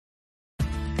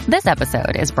This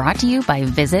episode is brought to you by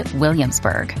Visit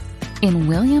Williamsburg. In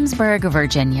Williamsburg,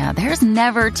 Virginia, there's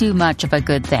never too much of a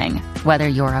good thing. Whether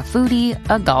you're a foodie,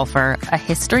 a golfer, a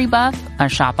history buff, a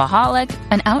shopaholic,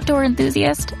 an outdoor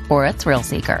enthusiast, or a thrill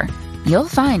seeker, you'll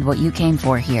find what you came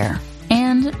for here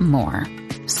and more.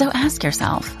 So ask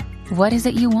yourself, what is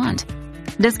it you want?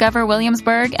 Discover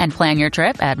Williamsburg and plan your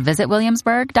trip at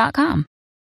visitwilliamsburg.com.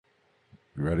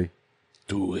 You ready?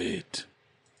 Do it.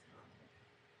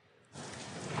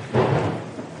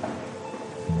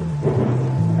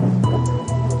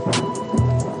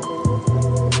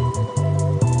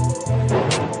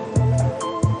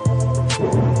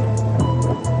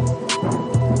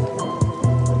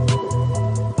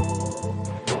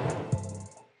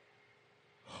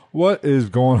 What is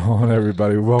going on,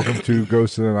 everybody? Welcome to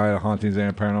Ghosts of the Night, a Hauntings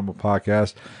and Paranormal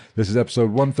podcast. This is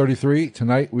episode 133.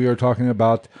 Tonight we are talking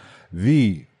about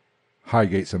the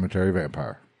Highgate Cemetery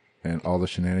vampire and all the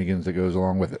shenanigans that goes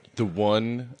along with it. The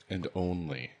one and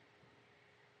only.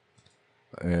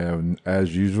 And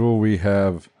as usual, we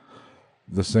have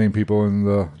the same people in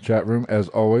the chat room as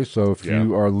always. So if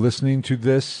you are listening to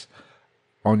this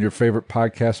on your favorite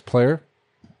podcast player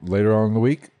later on in the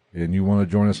week and you want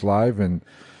to join us live and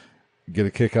get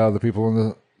a kick out of the people in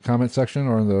the comment section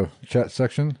or in the chat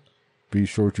section, be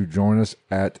sure to join us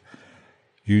at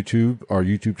YouTube, our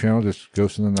YouTube channel, just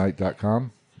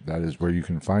ghostofthenight.com. That is where you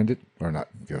can find it. Or not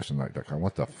ghostofthenight.com.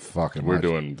 What the fuck am I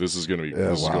doing? This is going to be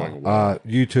this is going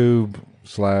YouTube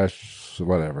 /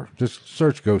 whatever. Just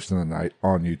search Ghost in the Night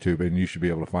on YouTube and you should be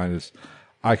able to find us.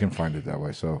 I can find it that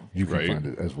way, so you can find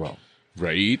it as well.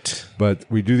 Right. But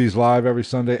we do these live every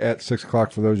Sunday at 6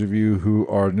 o'clock for those of you who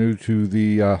are new to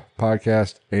the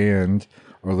podcast and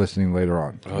are listening later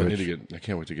on. Oh, I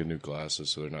can't wait to get new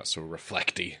glasses so they're not so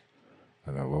reflecty.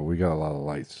 I know. Well, we got a lot of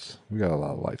lights.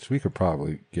 We could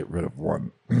probably get rid of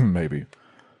one, maybe.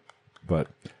 But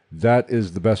that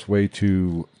is the best way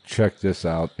to check this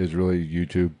out is really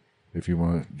YouTube. If you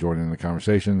want to join in the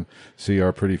conversation, see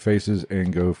our pretty faces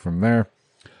and go from there.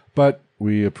 But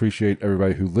we appreciate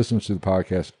everybody who listens to the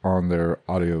podcast on their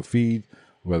audio feed,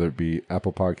 whether it be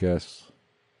Apple Podcasts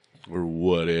or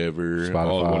whatever.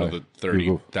 Spotify, one of the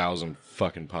 30,000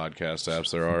 fucking podcast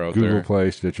apps there are out Google there. Play,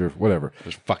 Stitcher, whatever.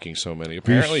 There's fucking so many.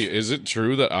 Apparently, is it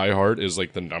true that iHeart is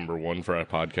like the number one for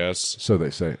podcasts? So they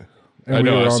say. And I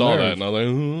know, I saw that, and I was like,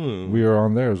 ooh. We are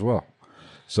on there as well.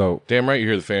 So damn right you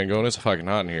hear the fan going, it's fucking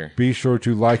hot in here. Be sure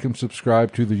to like and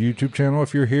subscribe to the YouTube channel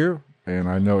if you're here. And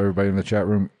I know everybody in the chat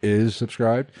room is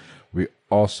subscribed. We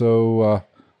also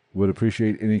would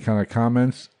appreciate any kind of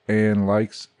comments and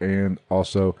likes. And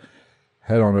also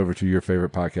head on over to your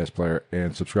favorite podcast player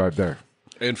and subscribe there.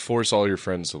 And force all your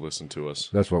friends to listen to us.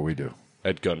 That's what we do.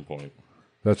 At gunpoint.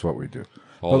 That's what we do.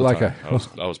 All the time.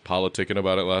 I was politicking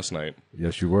about it last night.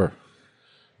 Yes, you were.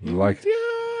 Let's see.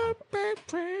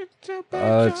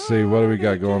 What do we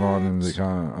got going on in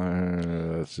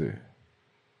the let's see.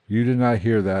 You did not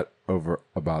hear that over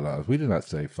about us. We did not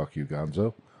say, fuck you,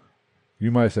 Gonzo. You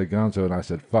might have said Gonzo, and I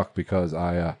said, fuck, because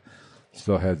I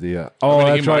still had the...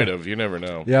 he might have. You never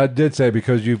know. Yeah, I did say,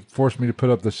 because you forced me to put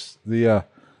up the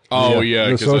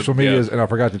social medias, and I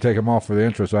forgot to take them off for the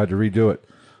intro, so I had to redo it.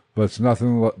 But it's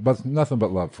nothing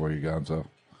but love for you, Gonzo.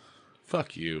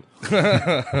 Fuck you.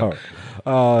 Right.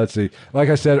 Let's see. Like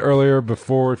I said earlier,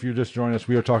 before, if you're just joining us,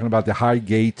 we are talking about the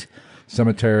Highgate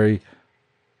Cemetery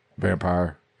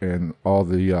vampire and all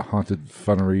the haunted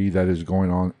funnery that is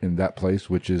going on in that place,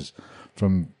 which is,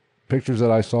 from pictures that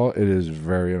I saw, it is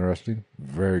very interesting,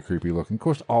 very creepy looking. Of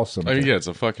course, all cemeteries. Yeah, it's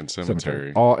a fucking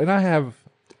cemetery. And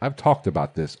I've talked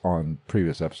about this on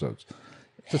previous episodes.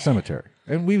 It's a cemetery,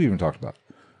 and we've even talked about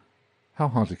how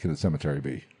haunted can a cemetery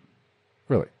be?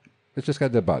 Really, it's just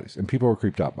got dead bodies, and people are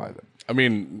creeped out by them. I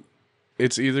mean,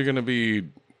 it's either going to be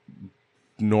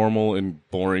normal and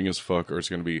boring as fuck, or it's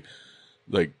going to be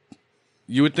like.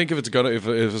 You would think if it's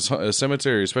a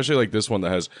cemetery, especially like this one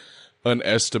that has an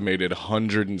estimated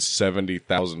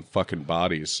 170,000 fucking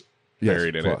bodies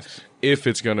buried in it. If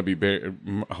it's going to be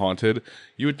haunted,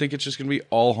 you would think it's just going to be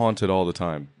all haunted all the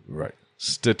time. Right.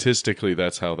 Statistically,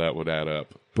 that's how that would add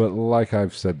up. But like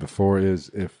I've said before,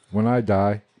 is when I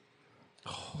die,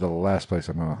 the last place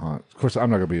I'm going to haunt. Of course, I'm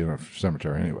not going to be in a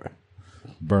cemetery anyway.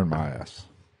 Burn my ass.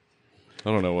 I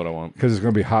don't know what I want. Because it's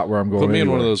going to be hot where I'm going. Put me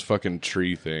anywhere. in one of those fucking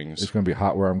tree things. It's going to be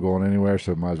hot where I'm going anywhere,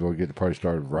 so might as well get the party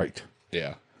started right.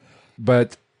 Yeah.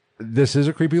 But this is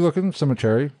a creepy looking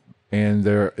cemetery, and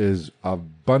there is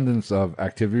abundance of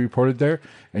activity reported there.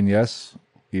 And yes,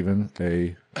 even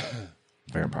a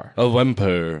vampire. A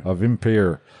vampire. A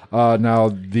vampire. Now,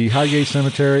 the Highgate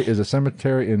Cemetery is a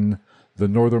cemetery in the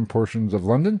northern portions of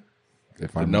London. The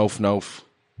Nof.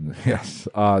 Yes,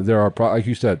 there are, like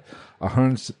you said,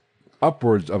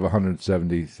 upwards of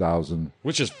 170,000.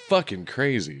 Which is fucking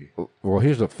crazy. Well,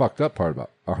 here's the fucked up part about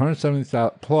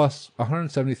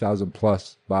 170,000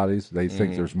 plus bodies. They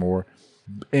think there's more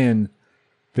in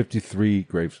 53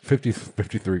 grave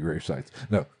sites.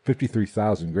 No,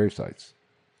 53,000 grave sites.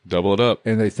 Double it up.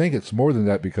 And they think it's more than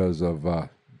that because of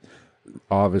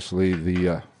obviously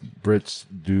the Brits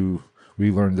do. We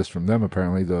learned this from them.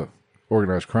 Apparently, the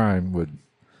organized crime would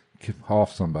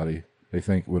off somebody. They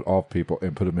think would off people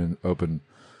and put them in open,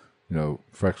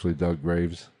 freshly dug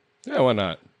graves. Yeah, why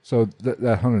not? So that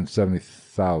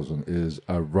 170,000 is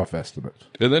a rough estimate.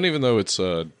 And then even though it's,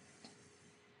 I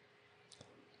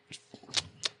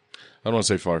don't want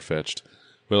to say far-fetched,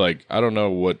 but like, I don't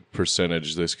know what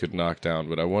percentage this could knock down,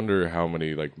 but I wonder how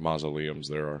many like mausoleums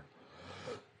there are.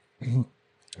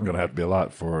 Going to have to be a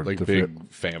lot for like big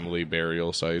family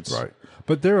burial sites. Right.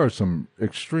 But there are some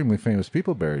extremely famous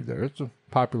people buried there. It's a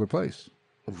popular place.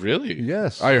 Really?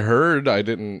 Yes. I heard. I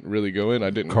didn't really go in. I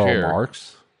didn't care. Karl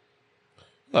Marx.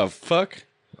 The fuck?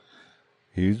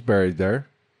 He's buried there.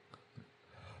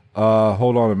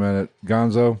 Hold on a minute.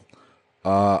 Gonzo,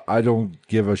 I don't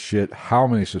give a shit how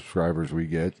many subscribers we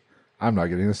get. I'm not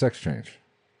getting a sex change.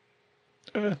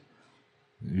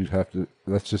 You'd have to,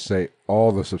 let's just say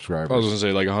all the subscribers. I was going to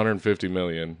say like 150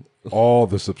 million. All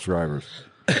the subscribers.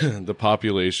 The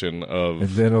population of and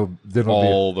then it'll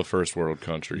all the first world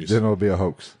countries. Then it'll be a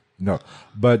hoax. No.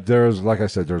 But there's, like I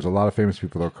said, there's a lot of famous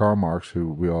people there. Karl Marx, who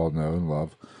we all know and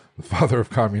love, the father of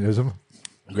communism.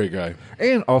 Great guy.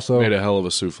 And also... made a hell of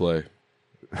a souffle.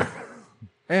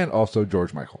 And also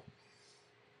George Michael.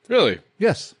 Really?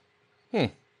 Yes.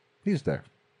 He's there.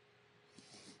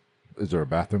 Is there a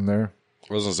bathroom there?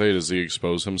 I was going to say, does he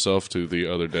expose himself to the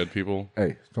other dead people?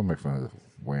 Hey, don't make fun of the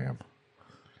Wham.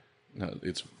 No,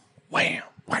 it's Wham.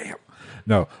 Wham.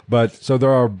 No, but so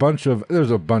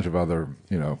there's a bunch of other,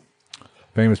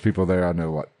 famous people there. I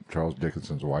know Charles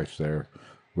Dickinson's wife's there,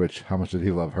 which, how much did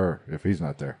he love her if he's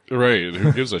not there? Right.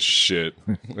 Who gives a shit?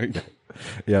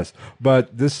 Yes.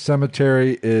 But this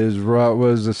cemetery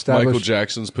was established. Michael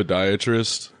Jackson's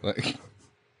podiatrist.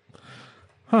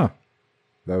 That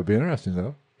would be interesting,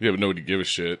 though. Yeah, but nobody give a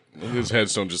shit. His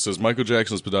headstone just says, Michael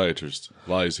Jackson's podiatrist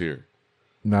lies here.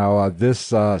 Now, this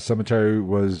cemetery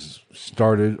was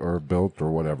started or built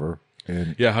or whatever.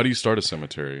 And yeah, how do you start a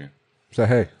cemetery? So,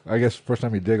 hey, I guess first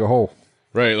time you dig a hole.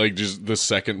 Right, like just the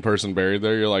second person buried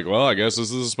there, you're like, well, I guess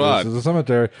this is a spot. This is a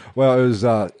cemetery. Well, it was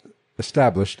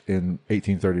established in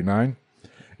 1839,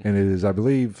 and it is, I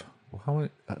believe, how many,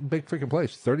 a big freaking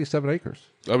place, 37 acres.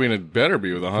 I mean, it better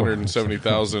be with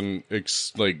 170,000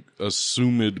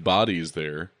 assumed bodies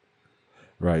there.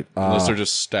 Right. Unless they're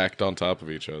just stacked on top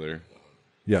of each other.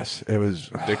 Yes, it was...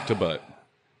 Dick to butt.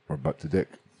 Or butt to dick.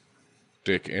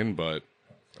 Dick and butt.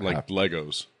 Like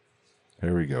Legos.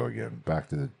 Here we go again. Back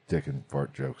to the dick and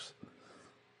fart jokes.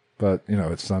 But,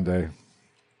 it's Sunday.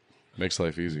 Makes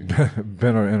life easy.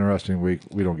 Been an interesting week.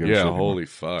 We don't give a shit anymore. Holy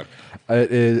fuck.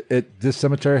 This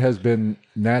cemetery has been,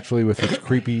 naturally with its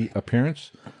creepy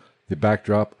appearance, the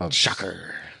backdrop of...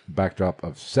 Shocker. Backdrop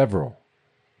of several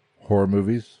horror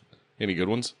movies. Any good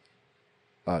ones?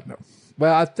 No.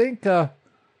 Well, I think, if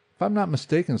I'm not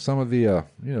mistaken, some of the,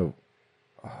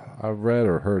 I read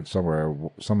or heard somewhere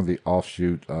some of the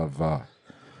offshoot of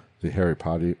the Harry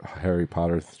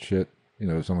Potter shit.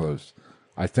 Some of those.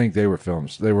 I think they were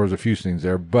films. There was a few scenes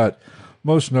there, but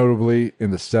most notably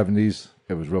in the 70s,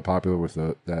 it was real popular with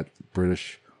that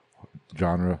British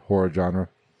horror genre.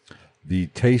 The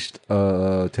Taste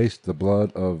the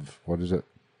Blood of, what is it?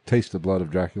 Taste the Blood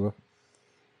of Dracula.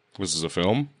 This is a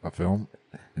film? A film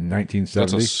in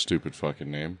 1970. That's a stupid fucking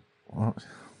name. Well,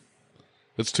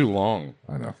 it's too long.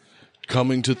 I know.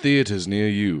 Coming to theaters near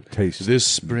you. Taste. This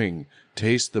spring.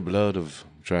 Taste the Blood of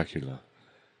Dracula.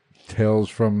 Tales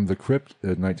from the Crypt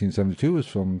in 1972 was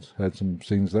filmed, had some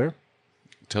scenes there.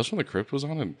 Tales from the Crypt was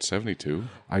on in 72?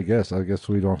 I guess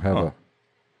we don't have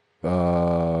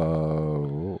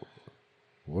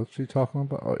what's he talking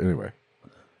about? Oh, anyway,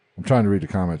 I'm trying to read the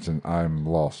comments and I'm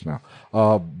lost now.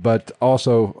 But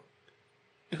also,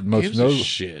 most notable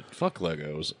shit. Fuck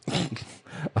Legos.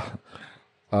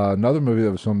 Another movie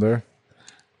that was filmed there,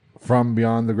 From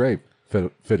Beyond the Grave,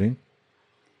 fitting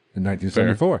in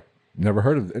 1974. Fair. Never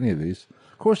heard of any of these.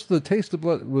 Of course, the Taste of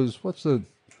Blood was, what's the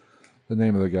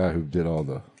name of the guy who did all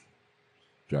the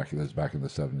Draculas back in the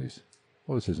 70s?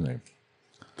 What was his name?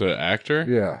 The actor?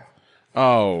 Yeah.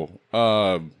 Oh,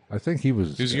 I think he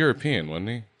was... He's European, wasn't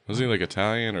he? Was he like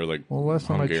Italian or like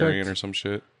Hungarian or some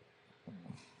shit?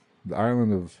 The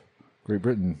island of Great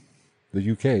Britain,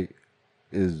 the UK,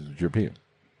 is European.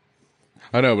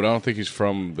 I know, but I don't think he's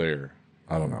from there.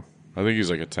 I don't know. I think he's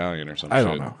like Italian or something. I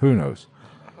don't know. Who knows?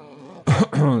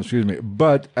 Excuse me.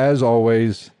 But as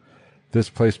always, this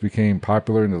place became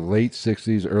popular in the late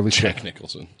 60s, early Jack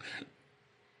Nicholson.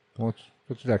 What's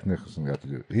Jack Nicholson got to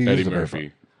do? Eddie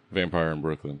Murphy, Vampire in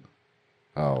Brooklyn.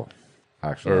 Oh,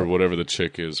 actually. Or whatever the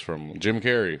chick is from Jim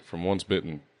Carrey from Once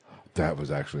Bitten. That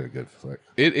was actually a good flick.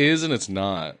 It is and it's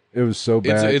not. It was so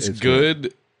bad. It's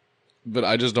good, but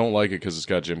I just don't like it because it's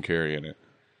got Jim Carrey in it.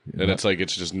 Yeah. And it's like,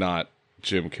 it's just not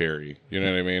Jim Carrey. You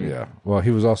know what I mean? Yeah. Well, he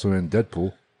was also in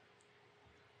Deadpool.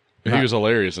 He was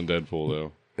hilarious in Deadpool,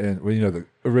 though. And, well, you know, the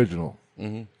original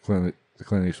Clint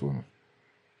Eastwood one.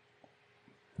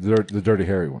 The Dirty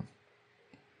Harry one.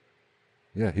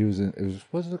 Yeah, he was in,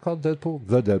 wasn't it called Deadpool?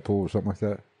 The Deadpool or something like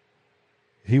that.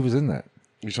 He was in that.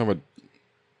 You're talking about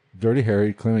Dirty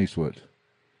Harry, Clint Eastwood.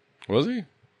 Was he?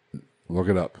 Look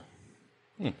it up.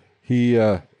 He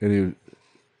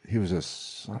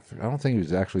was I don't think he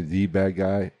was actually the bad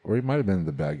guy, or he might have been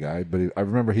the bad guy, but I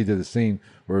remember he did a scene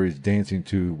where he's dancing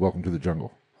to Welcome to the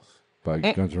Jungle by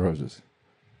Guns N' Roses.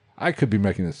 I could be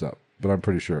making this up, but I'm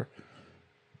pretty sure.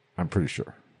 I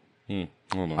don't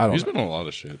know. He's been on a lot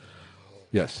of shit.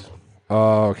 Yes.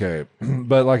 Okay.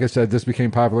 But like I said, this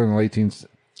became popular in the late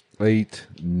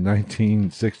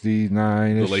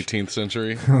 1969-ish. The late 18th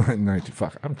century?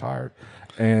 Fuck, I'm tired.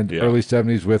 And early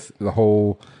 70s with the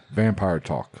whole vampire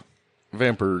talk.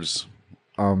 Vampires.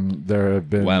 There have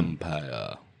been...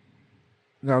 Vampire.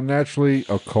 Now, naturally,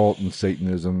 occult and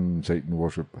Satanism, Satan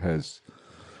worship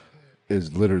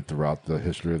is littered throughout the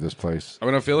history of this place. I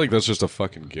mean, I feel like that's just a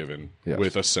fucking given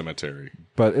with a cemetery.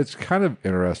 But it's kind of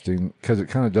interesting because it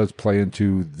kind of does play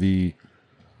into the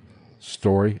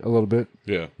story a little bit.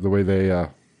 Yeah. The way they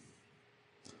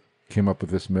came up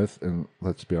with this myth. And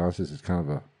let's be honest, this is kind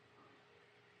of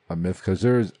a myth because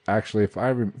there's actually,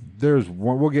 there's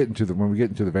one, when we get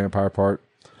into the vampire part,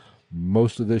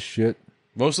 most of this shit.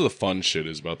 Most of the fun shit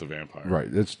is about the vampire. Right.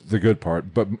 It's the good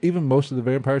part. But even most of the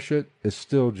vampire shit is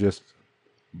still just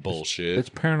bullshit. It's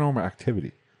paranormal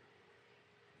activity.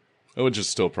 Which is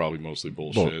still probably mostly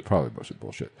bullshit. Probably mostly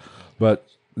bullshit. But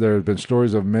there have been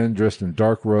stories of men dressed in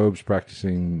dark robes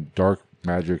practicing dark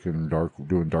magic and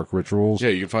doing dark rituals. Yeah,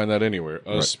 you can find that anywhere,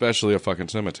 especially a fucking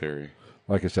cemetery.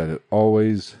 Like I said,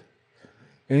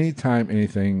 anytime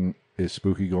anything is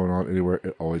spooky going on anywhere,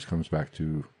 it always comes back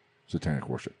to satanic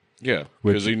worship. Yeah,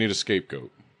 because you need a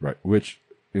scapegoat. Right, which,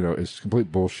 is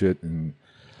complete bullshit. And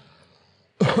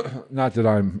not that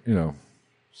I'm,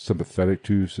 sympathetic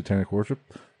to satanic worship.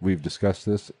 We've discussed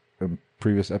this in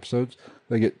previous episodes.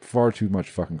 They get far too much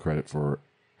fucking credit for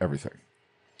everything.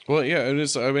 Well, yeah, it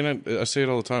is. I mean, I say it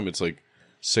all the time. It's like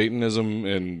Satanism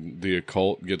and the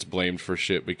occult gets blamed for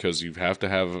shit because you have to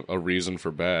have a reason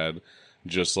for bad.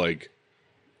 Just like,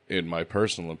 in my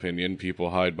personal opinion,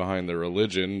 people hide behind their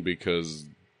religion because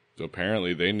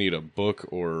apparently they need a book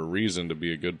or a reason to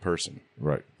be a good person.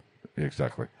 Right.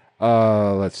 Exactly.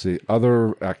 Let's see.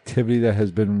 Other activity that has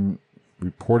been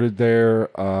reported there.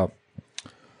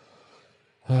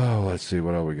 Let's see.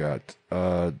 What else we got?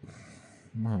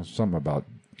 Something about...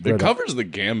 It covers the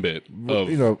gambit of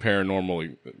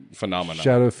paranormal phenomena.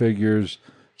 Shadow figures.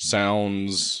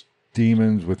 Sounds.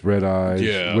 Demons with red eyes.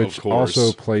 Yeah, which of course.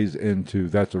 Also plays into...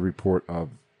 That's a report of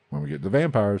when we get the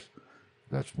vampires.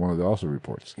 That's one of the also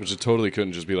reports. Which it totally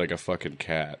couldn't just be like a fucking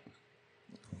cat.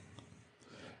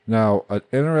 Now, an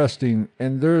interesting...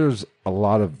 And there's a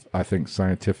lot of, I think,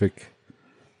 scientific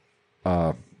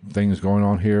things going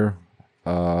on here.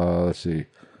 Let's see.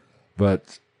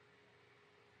 But...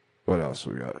 What else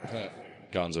we got?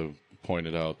 Gonzo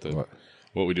pointed out that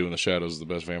What We Do in the Shadows is the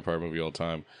best vampire movie of all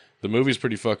time. The movie's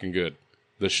pretty fucking good.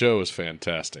 The show is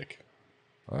fantastic.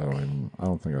 I don't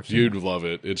think I've seen it. You'd love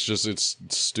it. It's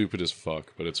stupid as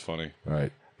fuck, but it's funny.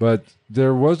 Right. But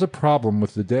there was a problem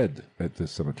with the dead at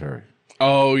this cemetery.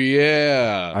 Oh,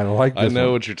 yeah. I like this I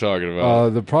know what you're talking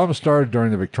about. The problem started during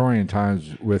the Victorian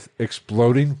times with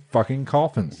exploding fucking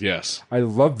coffins. Yes. I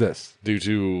love this. Due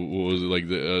to, what was it, like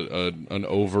an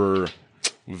over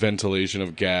ventilation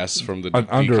of gas from the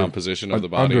decomposition of the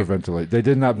body. Underventilate. They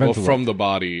did not ventilate. Well, from the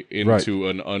body into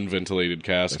an unventilated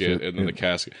casket, and then the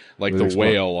casket, like the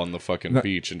whale on the fucking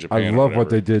beach in Japan. I love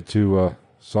what they did to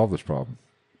solve this problem.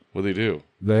 What did they do?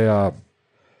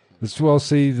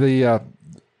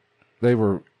 They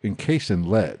were encased in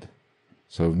lead,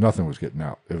 so nothing was getting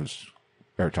out. It was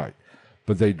airtight.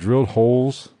 But they drilled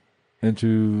holes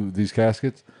into these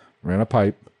caskets, ran a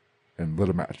pipe, and lit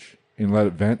a match, and let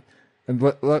it vent, and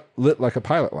lit like a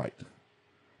pilot light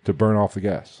to burn off the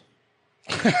gas.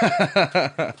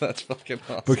 That's fucking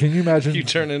awesome. But can you imagine... You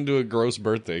turn into a gross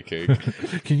birthday cake.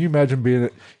 Can you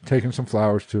imagine taking some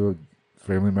flowers to a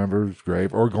family member's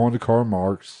grave, or going to Karl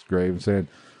Marx's grave and saying,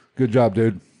 "Good job,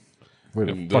 dude. Way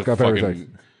to fuck up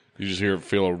everything." You just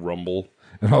feel a rumble,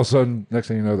 and all of a sudden, next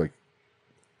thing you know, like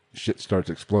shit starts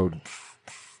exploding.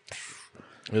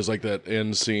 It's like that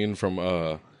end scene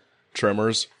from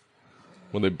Tremors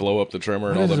when they blow up the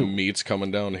Tremor and all the meat's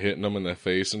coming down, hitting them in the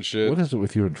face and shit. What is it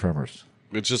with you and Tremors?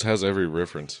 It just has every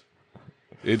reference.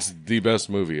 It's the best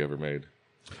movie ever made.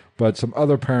 But some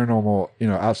other paranormal,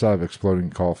 outside of exploding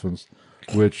coffins,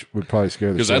 which would probably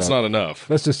scare the shit because that's out. not enough.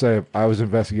 Let's just say if I was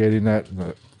investigating that and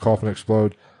the coffin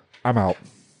explode, I'm out,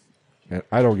 and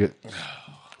I don't get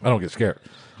scared.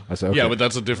 I say, okay. Yeah, but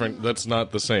that's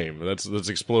not the same. That's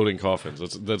exploding coffins.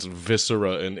 That's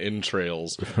viscera and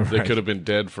entrails that could have been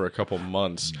dead for a couple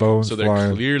months. Bones so they're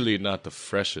flying. Clearly not the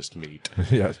freshest meat.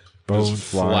 Yes, bones just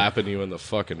flying. flapping you in the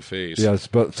fucking face. Yes,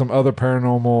 but some other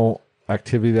paranormal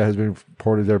activity that has been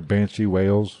reported there: banshee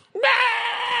whales.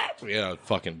 Yeah,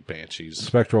 fucking banshees.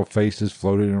 Spectral faces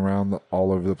floating around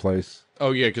all over the place.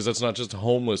 Oh yeah, because that's not just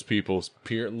homeless people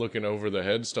looking over the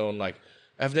headstone like,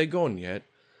 have they gone yet?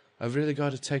 I've really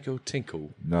got to take a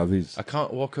tinkle. No, I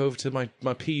can't walk over to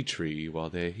my pea tree while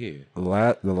they're here. The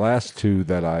last two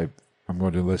that I'm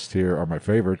going to list here are my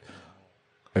favorite.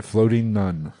 A floating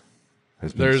nun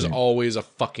has been There's seen. always a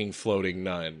fucking floating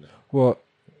nun. Well,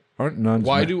 aren't nuns...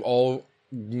 Why do all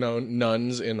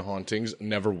nuns in hauntings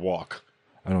never walk?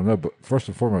 I don't know, but first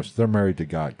and foremost, they're married to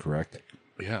God, correct?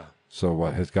 Yeah. So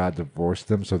what, has God divorced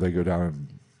them so they go down and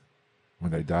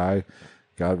when they die,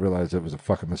 God realized it was a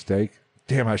fucking mistake?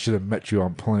 Damn, I should have met you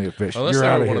on Plenty of Fish. Unless You're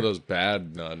they're out one of of here. those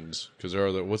bad nuns. Because there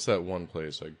are what's that one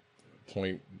place? Like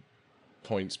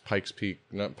Pikes Peak.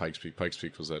 Not Pikes Peak. Pikes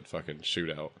Peak was that fucking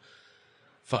shootout.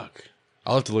 Fuck.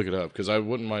 I'll have to look it up because I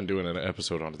wouldn't mind doing an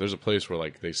episode on it. There's a place where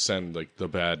like they send like the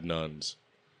bad nuns.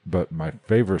 But my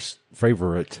favorite,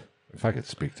 if I could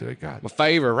speak today, God. My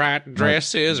favorite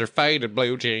dresses are faded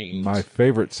blue jeans. My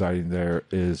favorite sighting there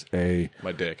is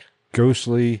My dick.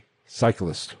 ghostly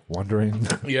cyclist wandering,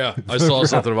 Yeah, I saw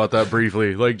something about that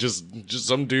briefly. Like just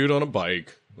some dude on a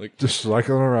bike. Like just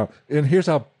cycling around. And here's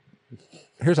how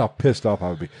pissed off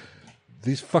I would be.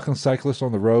 These fucking cyclists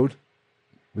on the road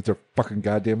with their fucking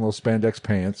goddamn little spandex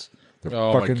pants. Their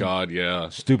oh fucking my god, yeah.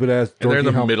 stupid ass. And they're in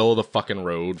the helmet. middle of the fucking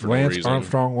road for no Lance reason.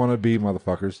 Armstrong wannabe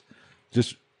motherfuckers,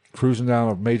 just cruising down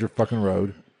a major fucking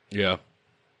road. Yeah.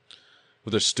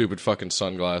 With their stupid fucking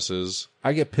sunglasses.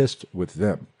 I get pissed with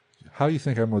them. How do you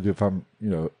think I'm going to do if I'm,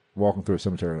 walking through a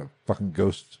cemetery and a fucking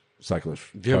ghost cyclist?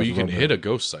 Yeah, but you can hit a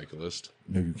ghost cyclist.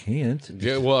 No, you can't.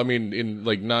 Yeah, well, I mean,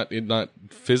 not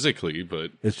physically,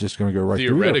 but It's just going to go right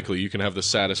theoretically, you can have the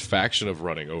satisfaction of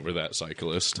running over that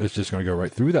cyclist. through. It's just going to go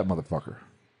right through that motherfucker.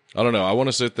 I don't know. I want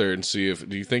to sit there and see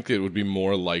do you think it would be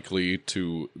more likely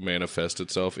to manifest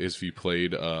itself if you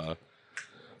played,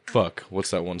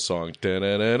 what's that one song?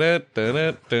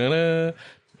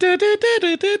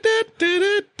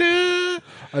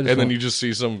 And then you just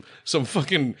see some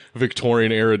fucking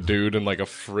Victorian era dude in like a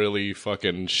frilly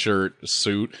fucking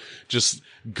suit, just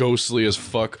ghostly as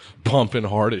fuck, pumping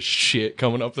hard as shit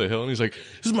coming up the hill, and he's like,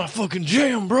 "This is my fucking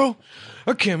jam, bro.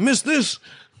 I can't miss this."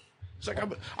 It's like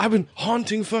I've been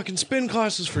haunting fucking spin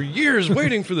classes for years,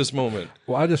 waiting for this moment.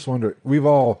 Well, I just wonder. We've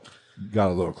all got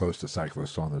a little close to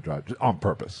cyclists on the drive on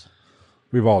purpose.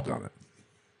 We've all done it.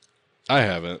 I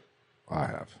haven't. I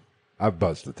have. I've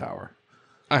buzzed the tower.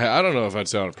 I don't know if I'd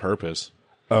say on purpose.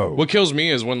 Oh, What kills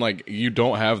me is when like you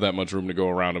don't have that much room to go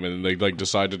around them, and they like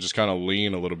decide to just kind of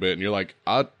lean a little bit, and you're like,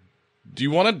 "Do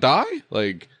you want to die?"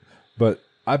 Like, but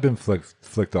I've been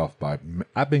flicked off by.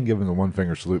 I've been given the one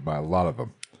finger salute by a lot of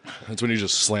them. that's when you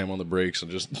just slam on the brakes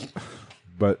and just.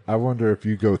 But I wonder if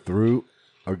you go through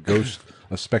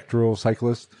a spectral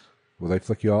cyclist, will they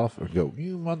flick you off or go,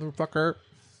 "You motherfucker"?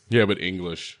 Yeah, but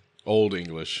English, old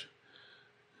English.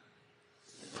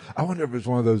 I wonder if it's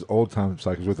one of those old time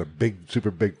cycles with a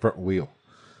super big front wheel.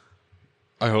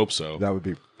 I hope so. That would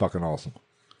be fucking awesome.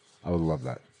 I would love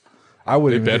that. I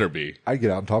would. They better be. I'd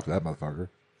get out and talk to that motherfucker.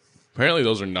 Apparently,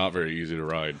 those are not very easy to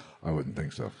ride. I wouldn't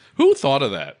think so. Who thought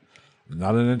of that?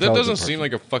 Not an intelligent That doesn't person. seem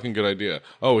like a fucking good idea.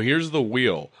 Oh, here's the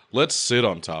wheel. Let's sit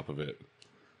on top of it.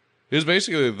 It was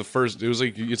basically the first. It was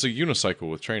like it's a unicycle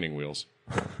with training wheels.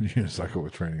 unicycle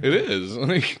with training. It is.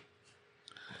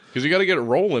 Because you got to get it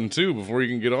rolling, too, before you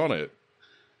can get on it.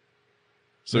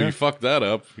 So Yeah. you fuck that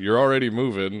up. You're already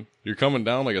moving. You're coming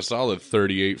down like a solid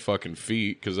 38 fucking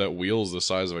feet because that wheel's the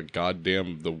size of a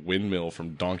goddamn the windmill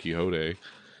from Don Quixote.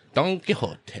 Don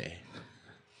Quixote.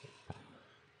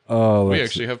 Oh, We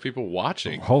actually have people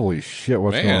watching. Holy shit!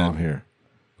 What's Man. going on here?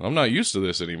 I'm not used to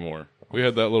this anymore. We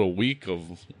had that little week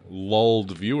of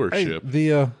lulled Hey,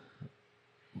 viewership.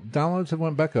 downloads have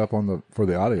went back up for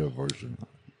the audio version.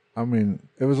 I mean,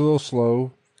 it was a little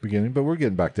slow beginning, but we're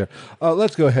getting back there.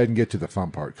 Let's go ahead and get to the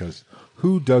fun part, because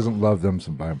who doesn't love them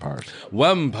some vampires?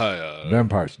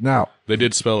 Vampires. Now, they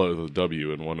did spell it with a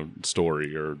W in one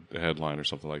story or a headline or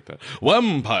something like that.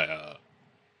 Vampire.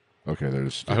 Okay,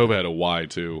 there's. I hope it had a Y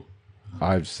too.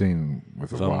 I've seen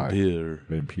with a Vampire.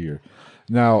 Y. Vampire.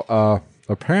 Now,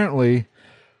 apparently,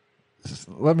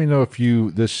 let me know if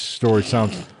this story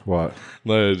sounds what.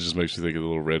 It just makes you think of the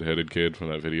little redheaded kid from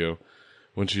that video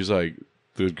when she's like,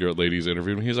 the lady's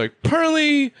interviewing him. He's like,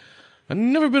 apparently, I've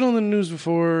never been on the news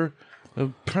before.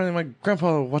 Apparently, my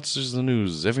grandpa watches the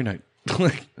news every night.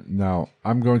 Now,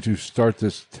 I'm going to start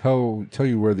this. Tell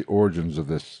you where the origins of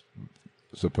this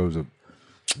supposed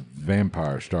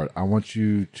vampire start. I want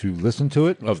you to listen to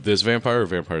it. Of this vampire or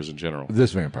vampires in general?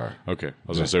 This vampire. Okay. I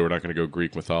was going to say, we're not going to go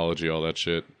Greek mythology, all that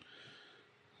shit.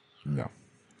 No.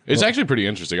 It's actually pretty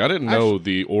interesting. I didn't know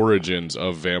the origins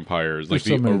of vampires, like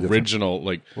the original,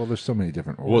 like. Well, there's so many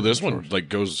different. Well, this one like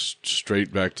goes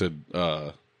straight back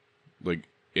to like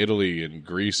Italy and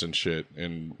Greece and shit,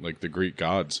 and like the Greek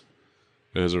gods.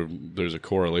 There's a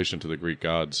correlation to the Greek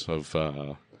gods of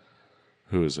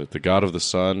who is it? The god of the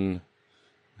sun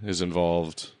is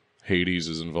involved. Hades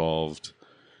is involved,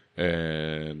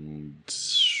 and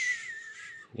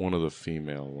one of the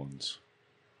female ones.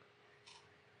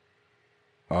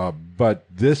 But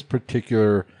this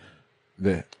particular,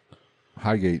 the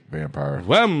Highgate vampire.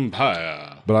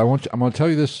 But I'm going to tell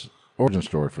you this origin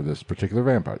story for this particular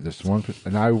vampire. This one,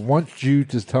 and I want you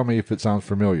to tell me if it sounds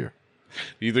familiar.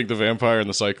 Do you think the vampire and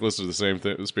the cyclist are the same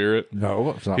spirit?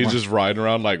 No, it's not. He's just riding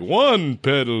around like one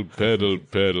pedal, pedal,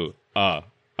 pedal.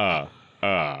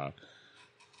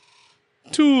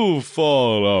 Two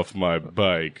fall off my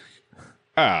bike.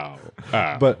 Ow.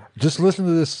 But just listen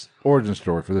to this origin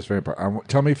story for this vampire.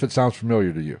 Tell me if it sounds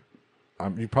familiar to you.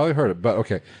 You probably heard it, but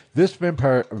okay. This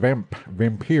vampire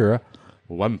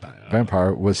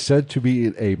was said to be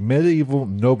a medieval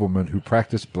nobleman who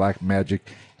practiced black magic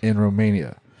in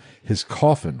Romania. His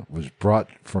coffin was brought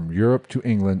from Europe to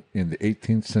England in the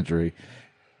 18th century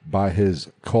by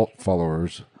his cult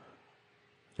followers,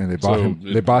 and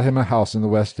they bought him a house in the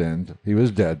West End. He was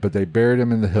dead, but they buried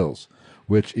him in the hills,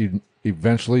 which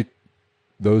eventually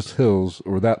those hills,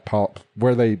 or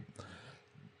where they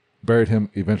buried him,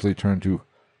 eventually turned to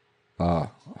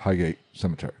Highgate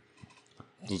Cemetery.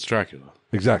 It's Dracula.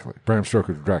 Exactly. Bram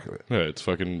Stoker's Dracula. Yeah, it's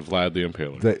fucking Vlad the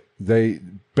Impaler. They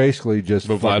basically just...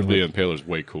 But Vlad the Impaler's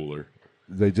way cooler.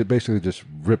 They basically just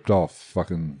ripped off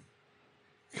fucking...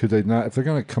 Could they not... If they're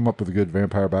going to come up with a good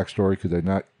vampire backstory, could they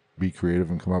not be creative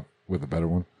and come up with a better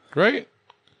one? Right?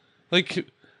 Like...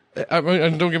 I mean,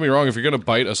 and don't get me wrong, if you're going to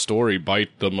bite a story,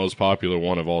 bite the most popular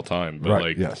one of all time. But right,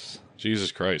 like, yes.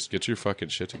 Jesus Christ, get your fucking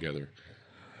shit together.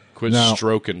 Quit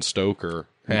stroking Stoker.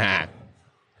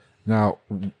 Now,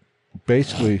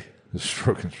 basically,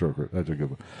 Stroker, that's a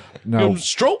good one. Now, I'm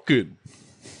stroking.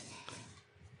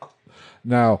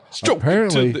 Now,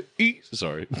 apparently, to the east.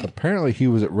 Sorry. Apparently, he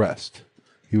was at rest.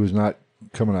 He was not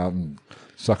coming out and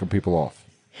sucking people off.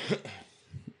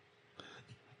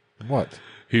 What?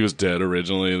 He was dead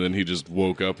originally, and then he just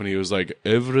woke up and he was like,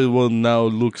 everyone now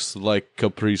looks like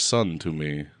Capri Sun to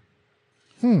me.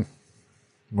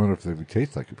 Wonder if they would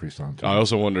taste like Capri Sun. I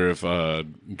also wonder if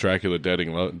Dracula Dead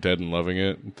and Loving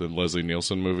It, the Leslie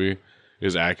Nielsen movie,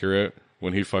 is accurate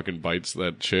when he fucking bites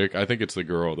that chick. I think it's the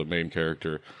girl, the main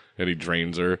character, and he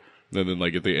drains her. And then,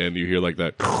 like, at the end, you hear, like,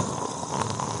 that...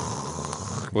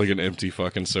 like an empty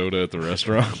fucking soda at the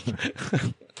restaurant.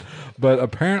 But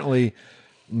apparently...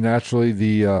 Naturally,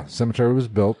 the cemetery was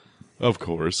built. Of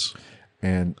course.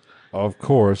 And, of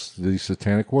course, the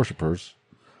satanic worshippers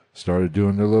started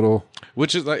doing their little...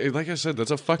 Which is, like I said, that's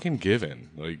a fucking given.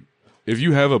 Like, if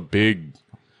you have a big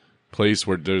place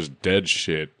where there's dead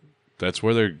shit, that's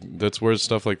where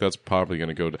stuff like that's probably going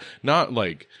to go to. Not,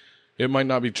 like, it might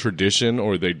not be tradition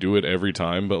or they do it every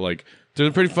time, but, like, there's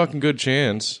a pretty fucking good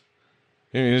chance.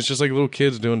 I mean, it's just like little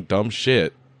kids doing dumb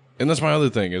shit. And that's my other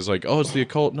thing is like, oh, it's the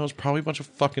occult. No, it's probably a bunch of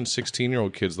fucking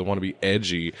 16-year-old kids that want to be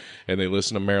edgy and they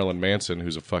listen to Marilyn Manson,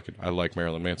 who's a fucking... I like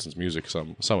Marilyn Manson's music,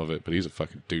 some of it, but he's a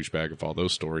fucking douchebag if all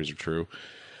those stories are true.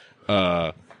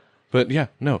 But yeah,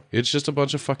 no, it's just a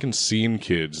bunch of fucking scene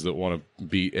kids that want to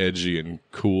be edgy and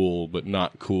cool, but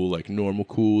not cool like normal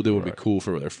cool. They would be cool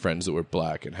for their friends that were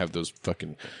black and have those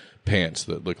fucking pants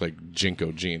that look like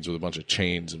Jinko jeans with a bunch of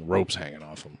chains and ropes hanging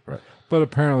off them. Right. But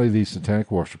apparently these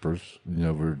satanic worshippers,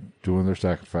 were doing their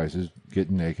sacrifices,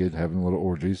 getting naked, having little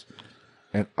orgies.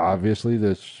 And obviously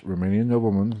this Romanian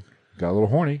nobleman got a little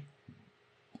horny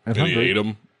and hungry. He ate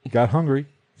him. Got hungry,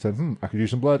 said, I could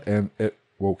use some blood, and it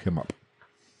woke him up.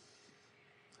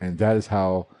 And that is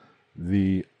how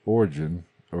the origin,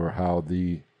 or how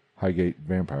the Highgate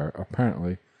vampire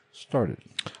apparently started.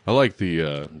 I like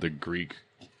the Greek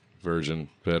version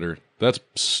better. That's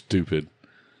stupid.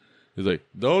 He's like,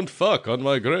 don't fuck on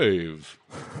my grave.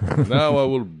 Now I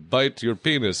will bite your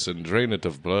penis and drain it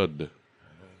of blood.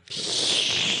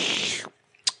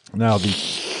 Now,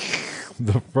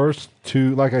 the first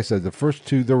two, like I said,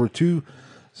 there were two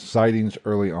sightings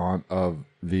early on of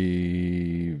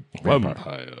the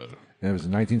vampire. And it was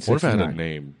in 1969. What if it had a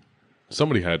name?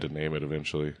 Somebody had to name it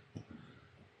eventually.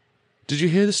 Did you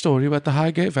hear the story about the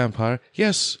Highgate vampire?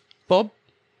 Yes, Bob.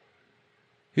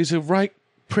 He's a right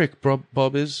prick,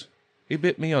 Bob is. He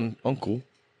bit me on uncle.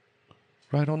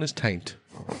 Right on his taint.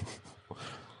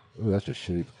 Ooh, that's just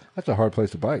shitty. That's a hard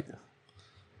place to bite.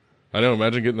 I know,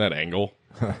 imagine getting that angle.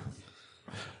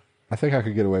 I think I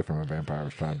could get away from a vampire who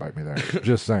was trying to bite me there.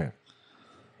 Just saying.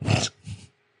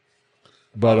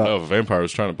 But I don't know, if a vampire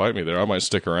was trying to bite me there, I might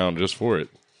stick around just for it.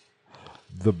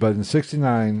 But in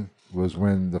 1969 was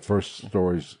when the first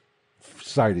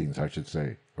sightings, I should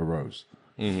say, arose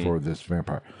for this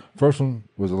vampire. First one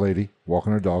was a lady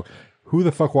walking her dog. Who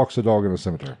the fuck walks a dog in a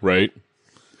cemetery? Right.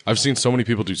 I've seen so many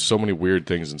people do so many weird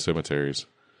things in cemeteries.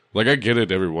 Like, I get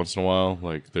it every once in a while.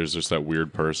 Like, there's just that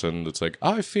weird person that's like,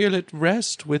 I feel at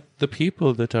rest with the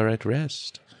people that are at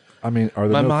rest. I mean,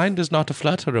 My mind is not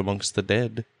aflutter amongst the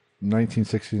dead.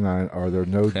 1969, are there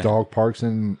no dog parks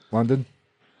in London?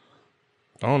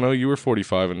 I don't know. You were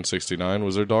 45 in 69.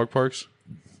 Was there dog parks?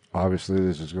 Obviously,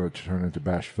 this is going to turn into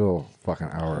Bashville fucking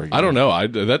hour again. I don't know.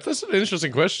 That's an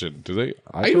interesting question. Do they?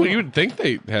 You would think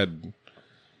they had.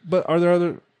 But are there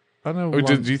other? I don't know.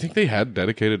 Do you think they had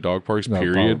dedicated dog parks? No,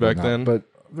 period back not. then. But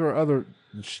there are other.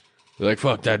 They're like,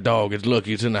 fuck that dog. It's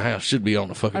lucky it's in the house. Should be on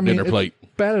the fucking dinner it's plate.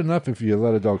 Bad enough if you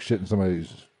let a dog shit in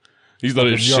somebody's. He's let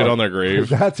his shit on their grave.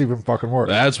 That's even fucking worse.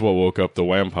 That's what woke up the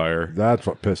vampire. That's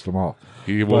what pissed him off.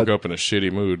 He woke up in a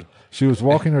shitty mood. She was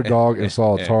walking her dog and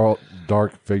saw a tall,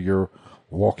 dark figure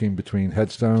walking between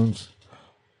headstones.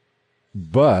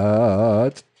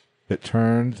 But it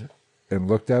turned and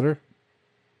looked at her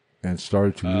and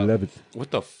started to levitate. What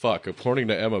the fuck? According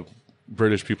to Emma,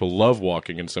 British people love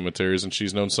walking in cemeteries, and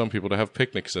she's known some people to have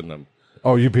picnics in them.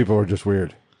 Oh, you people are just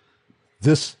weird.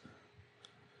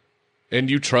 And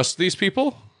you trust these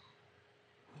people?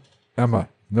 Emma,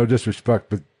 no disrespect,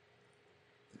 but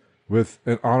with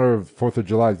in honor of 4th of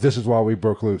July, this is why we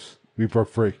broke loose. We broke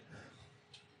free.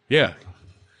 Yeah.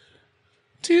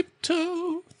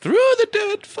 Tiptoe through the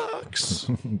dead fox.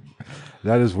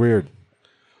 That is weird.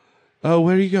 Oh,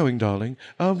 where are you going, darling?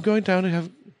 I'm going down to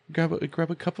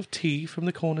grab a cup of tea from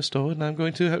the corner store, and I'm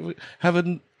going to have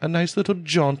a nice little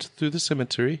jaunt through the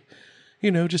cemetery.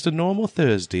 You know, just a normal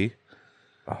Thursday.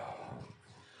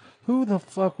 Who the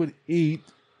fuck would eat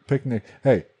picnic?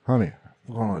 Hey, honey,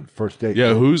 we're going on a first date.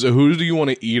 Yeah, who do you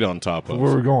want to eat on top of?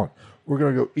 Where are we going? We're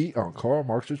going to go eat on Karl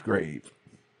Marx's grave.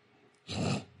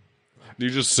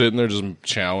 You're just sitting there just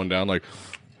chowing down like...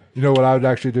 You know what I would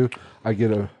actually do? I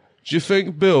get a... Do you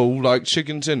think Bill liked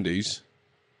chicken tendies?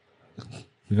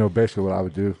 You know, basically what I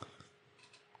would do,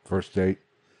 first date,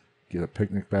 get a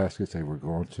picnic basket, say we're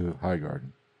going to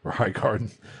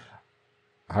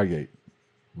Highgate.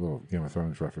 Little Game of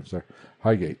Thrones reference there.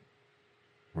 Highgate.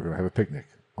 We're going to have a picnic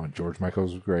on George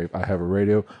Michael's grave. I have a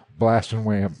radio, blast and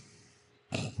wham.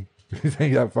 You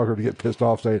think that fucker would get pissed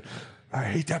off saying, I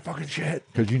hate that fucking shit?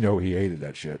 Because you know he hated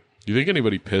that shit. Do you think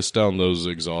anybody pissed down those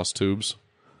exhaust tubes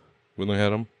when they had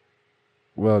them?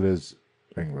 Well, it is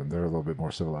England. They're a little bit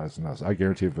more civilized than us. I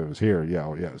guarantee if it was here,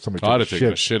 somebody I'd took have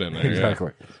taken a shit in there.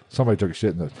 Exactly. Yeah. Somebody took a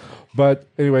shit in those. But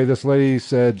anyway, this lady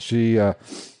said she,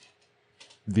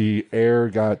 the air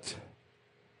got...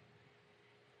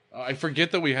 I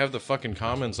forget that we have the fucking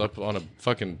comments up on a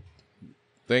fucking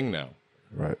thing now.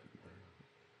 Right.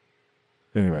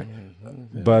 Anyway.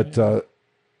 But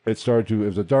it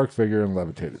was a dark figure and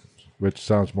levitated, which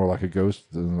sounds more like a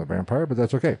ghost than a vampire, but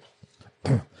that's okay.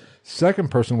 Second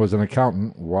person was an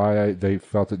accountant. Why they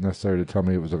felt it necessary to tell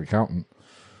me it was an accountant.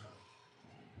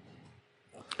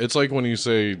 It's like when you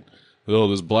say, "Oh,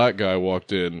 this black guy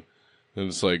walked in," and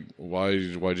it's like, why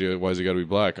is he got to be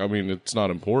black? I mean, it's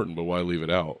not important, but why leave it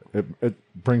out? It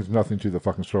brings nothing to the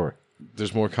fucking story.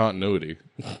 There's more continuity.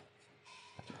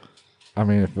 I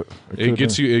mean, it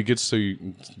gets so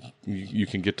you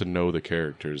can get to know the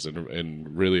characters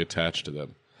and really attach to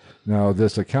them. Now,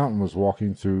 this accountant was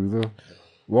walking through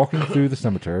the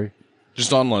cemetery,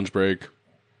 just on lunch break.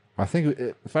 I think,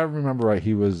 if I remember right,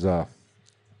 he was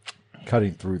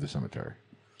cutting through the cemetery.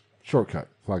 Shortcut,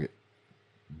 fuck it.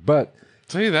 But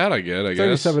tell you that I guess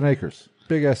 37 acres,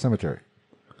 big ass cemetery.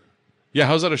 Yeah,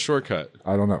 how's that a shortcut?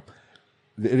 I don't know.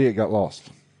 The idiot got lost.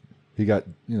 He got,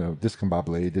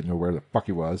 discombobulated, didn't know where the fuck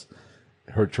he was,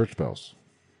 heard church bells.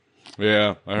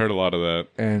 Yeah, I heard a lot of that.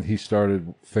 And he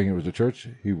started thinking it was a church.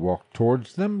 He walked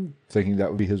towards them, thinking that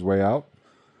would be his way out.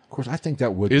 Of course, I think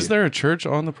that would Is there a church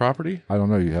on the property? I don't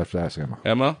know. You have to ask Emma.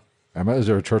 Emma, Is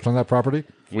there a church on that property?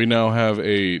 we now have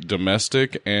a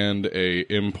domestic and a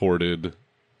imported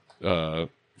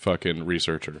fucking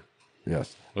researcher.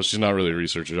 Yes. Well, she's not really a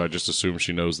researcher. I just assume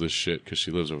she knows this shit because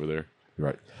she lives over there. You're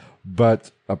right.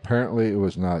 But apparently it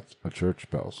was not a church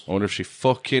bells. I wonder if she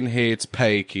fucking hates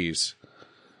pikeys.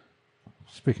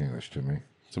 Speak English to me.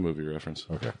 It's a movie reference.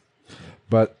 Okay.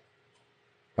 But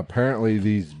apparently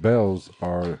these bells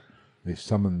they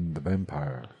summon the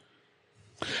vampire.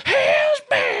 Hell's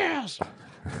bells!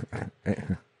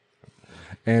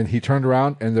 And he turned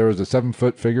around and there was a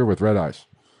 7-foot figure with red eyes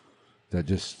that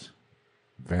just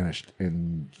vanished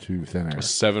into thin air.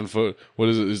 7 foot. What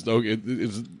is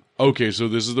it? Okay, so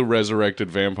this is the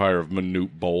resurrected vampire of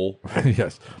Manute Bowl.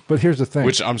 Yes. But here's the thing.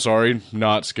 Which, I'm sorry,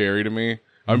 not scary to me.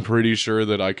 I'm pretty sure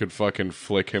that I could fucking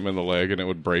flick him in the leg and it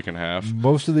would break in half.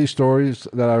 Most of these stories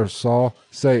that I saw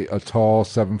say a tall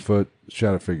 7-foot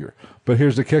shadow figure. But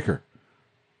here's the kicker.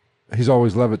 He's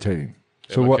always levitating.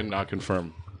 So Emma what cannot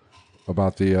confirm.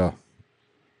 about the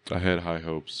I had high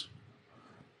hopes.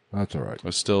 that's all right. I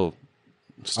still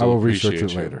I will research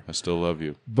appreciate it you. later. I still love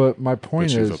you. But my point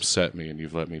But you've is upset me and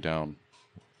you've let me down.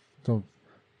 don't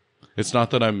It's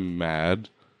not that I'm mad.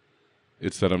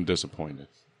 It's that I'm disappointed.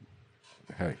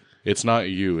 hey. It's not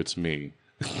you, it's me.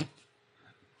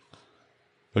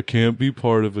 I can't be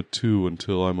part of a 2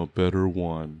 until I'm a better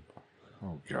 1.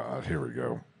 Oh God, here we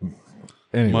go.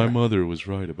 Anyway, My mother was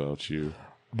right about you.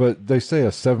 but they say a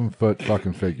 7-foot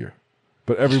fucking figure.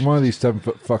 But every one of these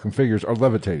 7-foot fucking figures are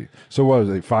levitating. So what is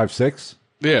it, 5'6"?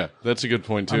 Yeah, that's a good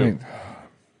point too. I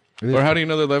mean, or how do you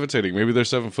know they're levitating? Maybe they're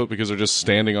 7 foot because they're just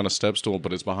standing on a step stool,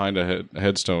 but it's behind a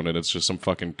headstone, and it's just some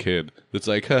fucking kid that's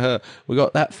like, haha, we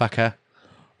got that fucker.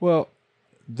 well,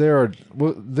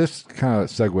 this kind of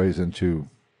segues into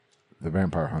the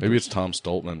Vampire Hunter. Maybe it's Tom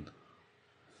Stoltman.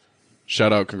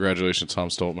 Shout out, congratulations, Tom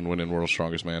Stoltman winning World's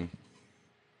Strongest Man.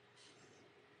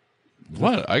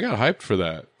 What? I got hyped for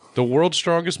that. The World's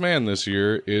Strongest Man this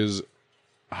year is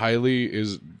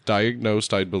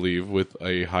diagnosed, I believe, with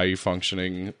a high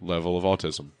functioning level of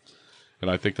autism.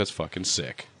 And I think that's fucking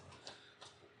sick.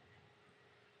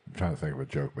 I'm trying to think of a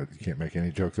joke, but you can't make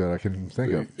any joke that I can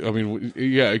think of. I mean,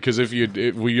 yeah, because if you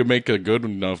make a good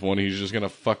enough one, he's just gonna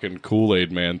fucking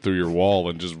Kool-Aid Man through your wall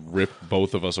and just rip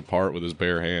both of us apart with his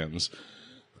bare hands.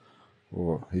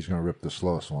 Well, he's going to rip the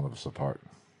slowest one of us apart.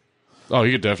 Oh,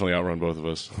 he could definitely outrun both of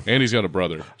us, and he's got a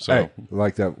brother. So Hey,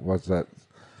 like that. What's that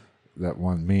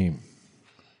one meme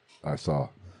I saw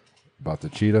about the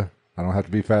cheetah? I don't have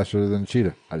to be faster than the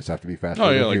cheetah. I just have to be faster. oh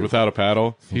than yeah, like you. without a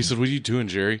paddle. He said, "What are you doing,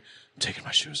 Jerry? I'm taking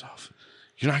my shoes off.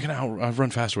 You're not gonna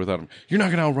outrun faster without him. You're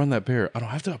not gonna outrun that bear. I don't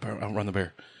have to outrun the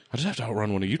bear. I just have to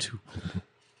outrun one of you two."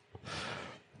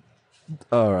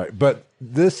 All right, but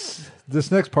this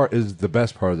next part is the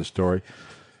best part of the story.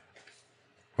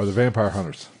 Are the vampire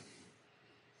hunters?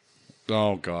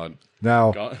 Oh God.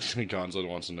 Now, Gonzo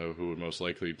wants to know who would most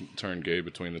likely turn gay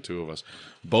between the two of us.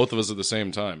 Both of us at the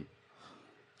same time.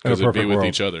 Because it'd be with world.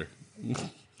 each other. In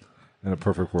a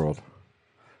perfect world,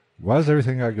 why does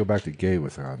everything got to go back to gay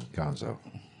with Gonzo?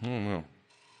 I don't know.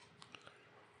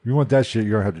 You want that shit?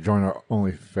 You're gonna have to join our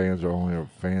OnlyFans or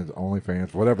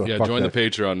OnlyFans, whatever. Yeah, fuck join the that.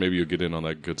 Patreon. Maybe you'll get in on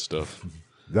that good stuff.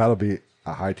 That'll be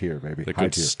a high tier, baby. That High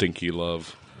good tier. stinky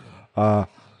love.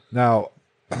 Now,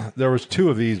 there was 2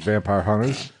 of these vampire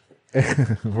hunters.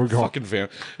 We're going. Fucking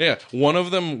yeah, one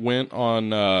of them went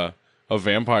on a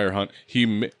vampire hunt.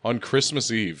 On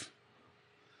Christmas Eve.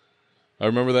 I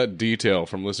remember that detail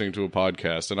from listening to a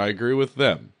podcast, and I agree with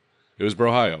them. It was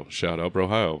Brohio. Shout out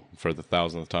Brohio for the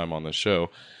 1,000th time on this show.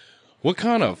 What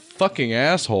kind of fucking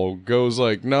asshole goes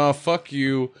like, nah, fuck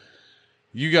you.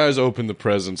 You guys open the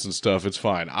presents and stuff. It's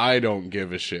fine. I don't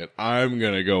give a shit. I'm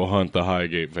going to go hunt the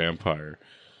Highgate vampire.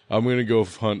 I'm going to go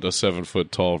hunt a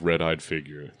 7-foot tall red-eyed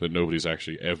figure that nobody's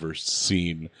actually ever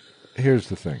seen. Here's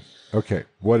the thing. Okay,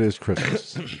 what is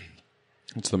Christmas?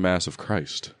 It's the Mass of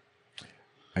Christ.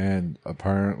 And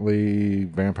apparently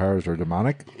vampires are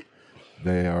demonic.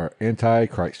 They are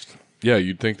anti-Christ. Yeah,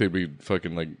 you'd think they'd be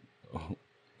fucking like...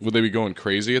 Would they be going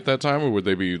crazy at that time, or would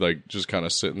they be like just kind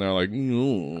of sitting there like,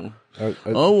 I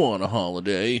want a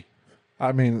holiday?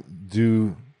 I mean,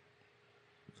 do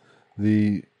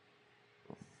the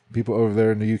people over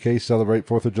there in the UK celebrate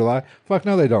 4th of July? Fuck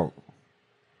no, they don't.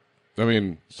 I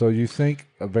mean... So you think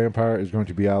a vampire is going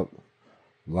to be out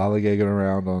lollygagging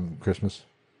around on Christmas?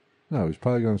 No, he's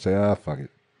probably going to say, fuck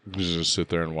it. Just sit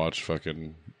there and watch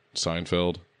fucking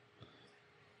Seinfeld.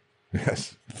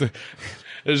 Yes.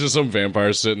 There's just some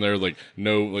vampire sitting there, like,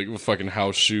 no, like, fucking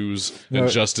house shoes and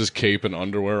just his cape and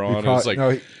underwear on. And it's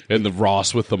like, and the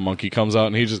Ross with the monkey comes out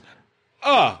and he just,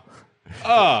 He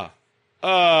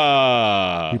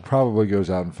probably goes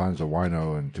out and finds a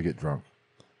wino and to get drunk.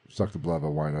 Suck the blood of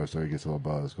a wino so he gets a little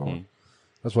buzz going.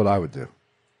 That's what I would do.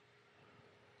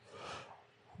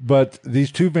 But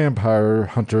these two vampire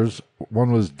hunters,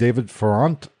 one was David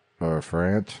Farrant,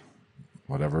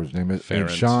 whatever his name is,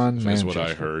 Farrant, and Sean Manchester. That's what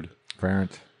I heard.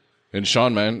 Farrant. And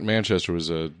Sean Manchester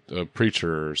was a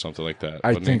preacher or something like that.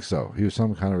 I think so. He was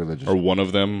some kind of religious. Or one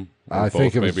of them. I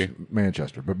think it was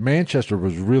Manchester. But Manchester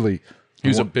was really... He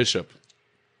was a bishop.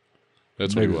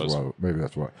 That's what he was. Maybe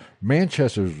that's what.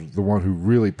 Manchester's the one who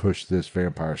really pushed this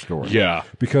vampire story. Yeah.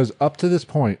 Because up to this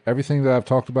point, everything that I've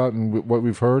talked about and what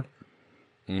we've heard,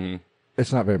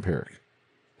 it's not vampiric.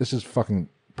 This is fucking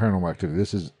paranormal activity.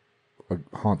 This is a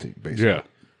haunting, basically. Yeah.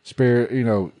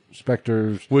 Spirit,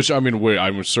 specters. Which, I mean,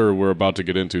 I'm sure we're about to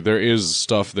get into. There is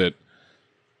stuff that,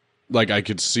 like, I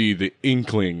could see the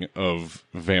inkling of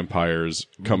vampires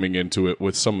coming into it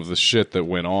with some of the shit that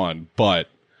went on, but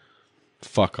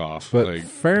fuck off. But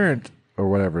Farrant, or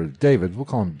whatever, David, we'll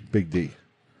call him Big D.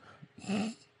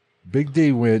 Big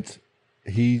D went...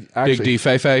 Big D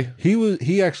Fei.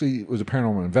 He actually was a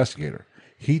paranormal investigator.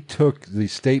 He took the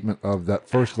statement of that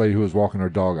first lady who was walking her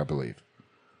dog, I believe.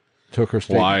 Took her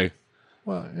statement. Why?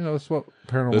 Well, that's what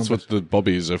paranormal. That's what the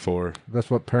bubbies are for.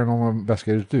 That's what paranormal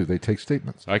investigators do. They take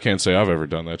statements. I can't say I've ever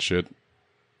done that shit.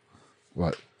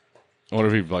 What? I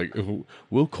wonder if he'd like,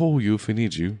 we'll call you if we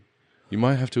need you. You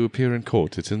might have to appear in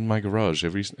court. It's in my garage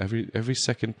every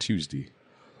second Tuesday.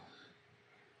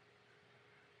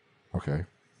 Okay.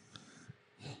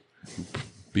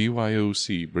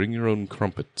 BYOC, bring your own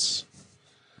crumpets.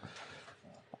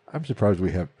 I'm surprised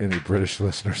we have any British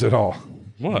listeners at all.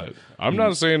 What? I'm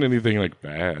not saying anything like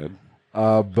bad.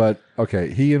 But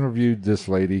okay, he interviewed this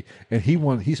lady, and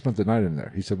he spent the night in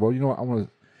there. He said, "Well, you know what? I want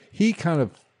to." He kind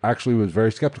of actually was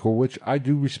very skeptical, which I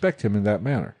do respect him in that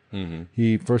manner. Mm-hmm.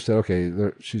 He first said, "Okay,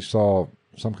 she saw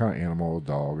some kind of animal, a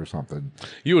dog or something."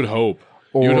 You would hope.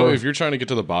 If you're trying to get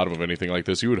to the bottom of anything like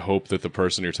this, you would hope that the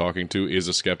person you're talking to is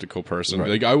a skeptical person. Right.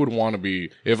 Like I would want to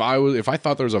be if I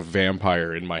thought there was a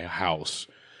vampire in my house,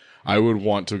 I would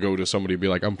want to go to somebody and be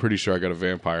like, I'm pretty sure I got a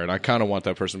vampire, and I kind of want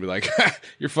that person to be like,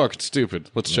 you're fucking stupid.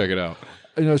 Let's check it out.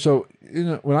 So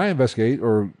when I investigate,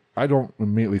 or I don't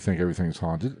immediately think everything's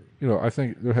haunted. I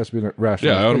think there has to be a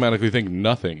rational. Yeah, I automatically think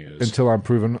nothing is until I'm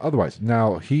proven otherwise.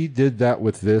 Now he did that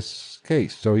with this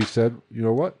case, so he said, you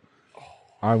know what?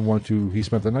 He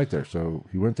spent the night there. So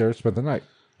he went there, spent the night.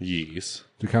 Yes.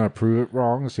 To kind of prove it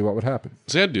wrong and see what would happen.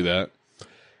 See, I'd do that.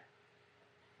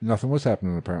 Nothing was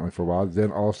happening apparently for a while.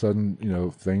 Then all of a sudden,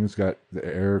 things got, the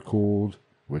air cooled,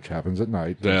 which happens at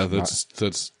night. Yeah,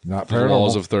 that's not the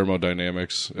laws of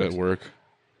thermodynamics at work.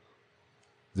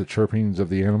 The chirpings of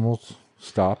the animals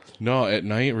stopped. No, at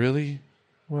night, really?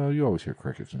 Well, you always hear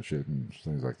crickets and shit and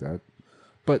things like that.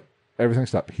 But everything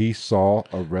stopped. He saw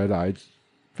a red-eyed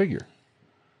figure.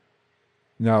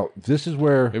 Now, this is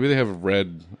where... Maybe they have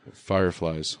red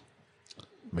fireflies.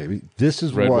 Maybe. This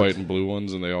is red, white, and blue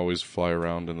ones, and they always fly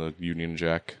around in the Union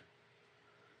Jack.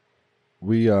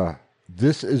 I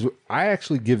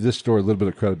actually give this story a little bit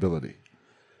of credibility.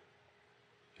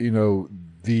 He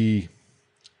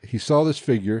saw this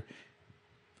figure,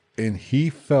 and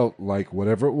he felt like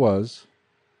whatever it was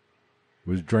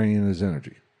draining his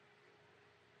energy.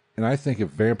 And I think if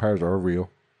vampires are real...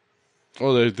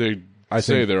 Oh, I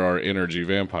say there are energy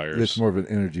vampires. It's more of an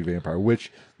energy vampire,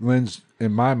 which lends,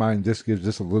 in my mind, this gives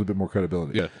this a little bit more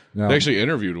credibility. Yeah. Now, they actually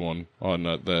interviewed one on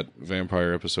that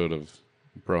vampire episode of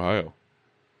Brohio.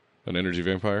 An energy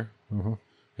vampire. Uh-huh.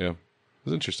 Yeah. It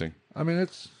was interesting. I mean,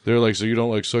 they're like, so you don't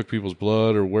like suck people's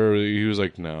blood or where? He was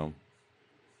like, no.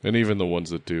 And even the ones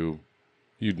that do,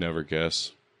 you'd never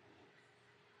guess.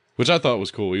 Which I thought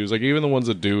was cool. He was like, even the ones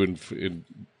that do and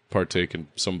partake in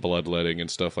some bloodletting and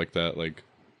stuff like that, like,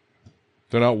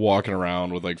 they're not walking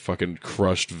around with, like, fucking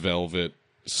crushed velvet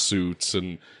suits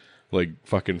and, like,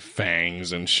 fucking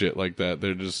fangs and shit like that.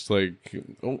 They're just like,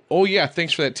 oh yeah,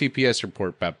 thanks for that TPS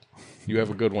report, Pep. You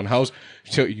have a good one.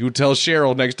 You tell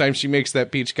Cheryl next time she makes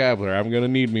that peach cobbler, I'm going to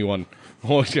need me one.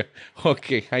 Okay. Hi,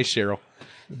 Cheryl.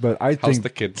 But how's the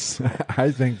kids?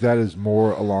 I think that is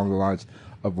more along the lines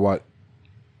of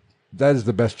that is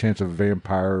the best chance of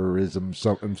vampirism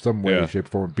in some way, shape, or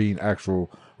form being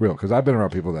actual real. Because I've been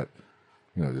around people that,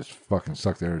 just fucking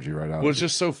suck the energy right out of it. Well, it's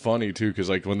just so funny, too, because,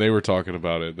 like, when they were talking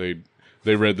about it,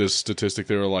 they read this statistic.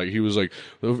 They were like, he was like,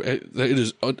 it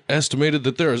is estimated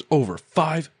that there is over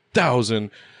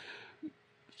 5,000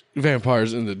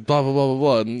 vampires in the blah, blah, blah, blah,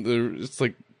 blah. And it's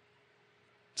like,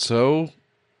 So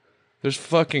there's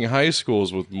fucking high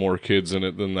schools with more kids in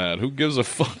it than that. Who gives a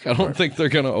fuck? I don't think they're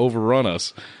going to overrun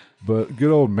us. But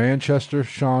good old Manchester,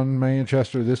 Sean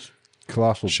Manchester, this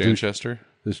colossal Shanchester?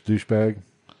 This douchebag.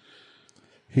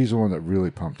 He's the one that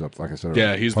really pumped up, like I said.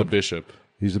 Yeah, he's the bishop.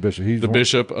 He's the bishop. He's the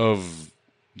bishop of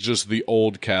just the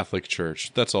old Catholic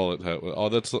Church. That's all it had.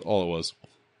 That's all it was.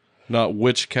 Not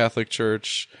which Catholic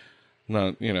Church.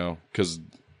 Not, because,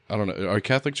 I don't know. Are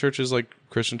Catholic churches like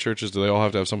Christian churches? Do they all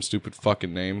have to have some stupid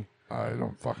fucking name? I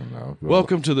don't fucking know.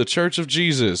 Welcome to the Church of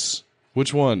Jesus.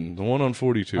 Which one? The one on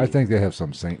 42. I think they have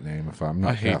some saint name. If I'm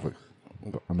not Catholic,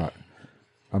 I'm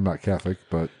not Catholic,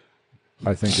 but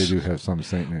I think they do have some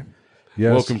saint name.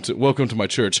 Yes. Welcome to my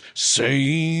church,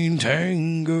 Saint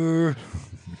Anger.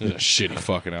 It's a shitty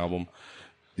fucking album.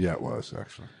 Yeah, it was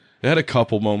actually. It had a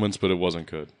couple moments, but it wasn't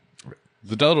good.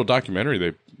 The little documentary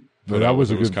they put out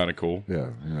was kind of cool.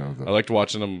 Yeah, I liked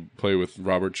watching them play with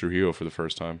Robert Trujillo for the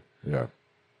first time. Yeah,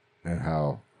 and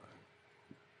how.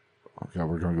 Oh God,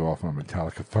 we're going to go off on a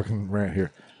Metallica fucking rant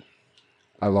here.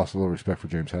 I lost a little respect for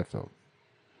James Hetfield.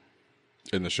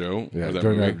 In the show? Yeah,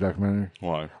 during that documentary.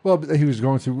 Why? Well, he was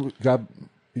going through, that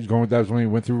was when he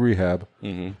went through rehab.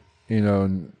 Mm-hmm.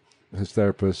 And his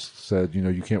therapist said,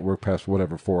 you can't work past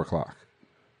whatever, 4 o'clock.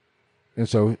 And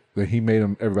so he made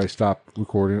everybody stop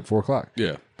recording at 4 o'clock.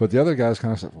 Yeah. But the other guys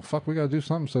kind of said, well, fuck, we got to do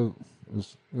something. So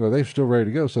they were still ready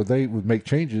to go. So they would make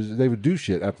changes. They would do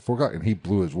shit after 4 o'clock. And he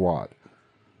blew his wad.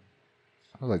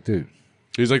 I was like, dude.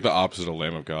 He's like the opposite of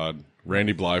Lamb of God.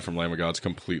 Randy Bly from Lamb of God's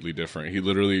completely different. He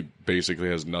literally basically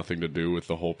has nothing to do with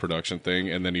the whole production thing,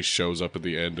 and then he shows up at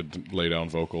the end to lay down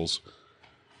vocals.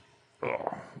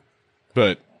 Ugh.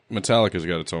 But Metallica's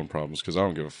got its own problems, because I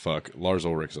don't give a fuck. Lars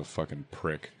Ulrich's a fucking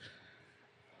prick.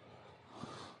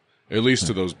 At least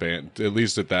to those at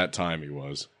least at that time he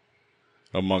was.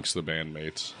 Amongst the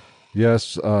bandmates.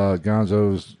 Yes,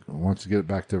 Gonzo wants to get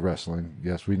back to wrestling.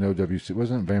 Yes, we know WC.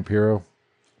 Wasn't it Vampiro?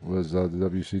 Was the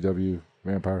WCW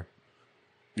vampire?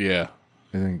 Yeah.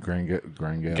 And then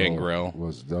Gangrel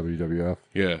was WWF.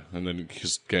 Yeah, and then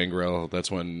his Gangrel,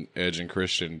 that's when Edge and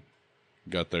Christian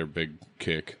got their big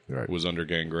kick. Right. Was under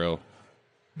Gangrel.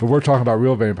 But we're talking about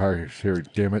real vampires here,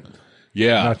 damn it.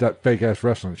 Yeah. Not that fake-ass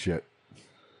wrestling shit.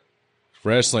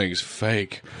 Wrestling's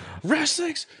fake.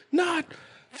 Wrestling's not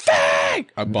fake!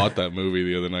 I bought that movie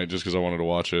the other night just because I wanted to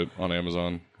watch it on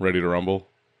Amazon. Ready to Rumble.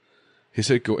 He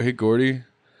said, hey, Gordy,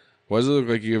 why does it look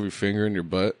like you have your finger in your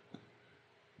butt?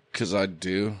 Because I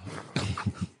do.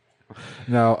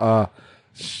 Now,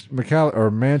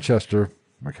 Manchester,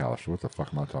 McAllister, what the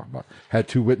fuck am I talking about? Had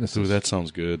 2 witnesses. Ooh, that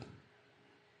sounds good.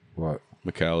 What?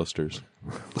 McAllisters.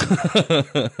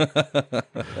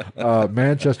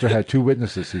 Manchester had 2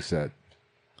 witnesses, he said,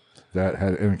 that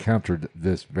had encountered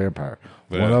this vampire.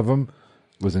 Yeah. One of them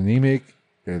was anemic,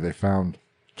 and they found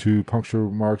 2 puncture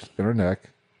marks in her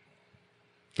neck.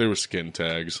 They were skin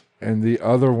tags. And the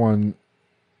other one,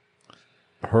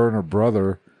 her and her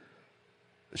brother,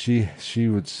 she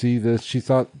would see this. She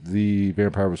thought the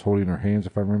vampire was holding her hands,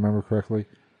 if I remember correctly.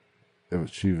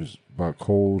 She was about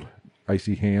cold,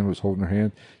 icy hand was holding her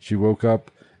hand. She woke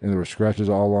up, and there were scratches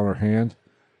all on her hand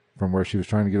from where she was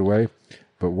trying to get away.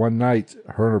 But one night,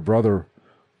 her and her brother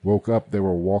woke up. They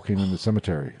were walking in the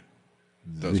cemetery.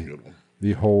 That's a good one.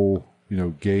 The whole,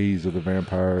 gaze of the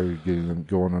vampire, getting them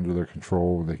going under their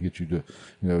control, and they get you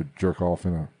to, jerk off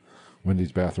in a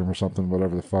Wendy's bathroom or something,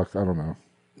 whatever the fuck. I don't know.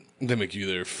 They make you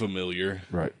their familiar.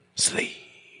 Right. Sleep.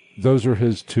 Those are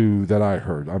his 2 that I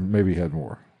heard. I maybe had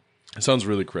more. It sounds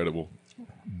really credible.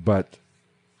 But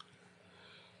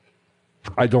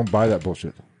I don't buy that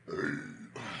bullshit.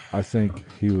 I think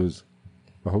he was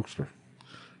a hoaxer.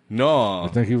 No. I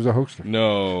think he was a hoaxer.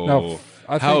 No. Now,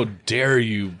 how dare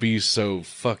you be so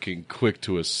fucking quick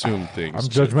to assume things? I'm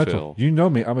judgmental. Phil. You know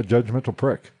me. I'm a judgmental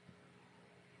prick.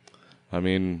 I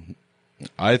mean,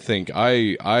 I think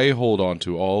I hold on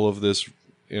to all of this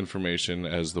information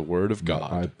as the word of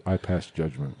God. I pass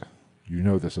judgment. You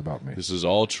know this about me. This is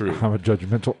all true. I'm a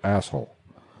judgmental asshole.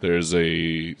 There's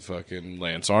a fucking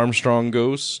Lance Armstrong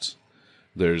ghost.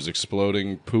 There's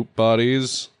exploding poop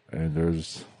bodies. And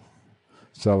there's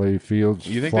Sally Fields.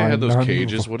 You think they had those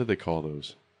cages? What did they call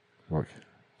those? What?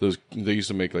 They used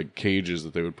to make like cages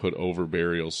that they would put over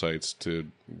burial sites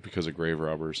because of grave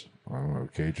robbers. I don't know,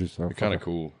 cages. They're kind of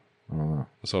cool. I don't know.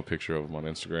 I saw a picture of them on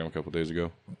Instagram a couple days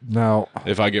ago. Now,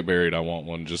 if I get buried, I want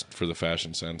one just for the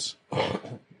fashion sense.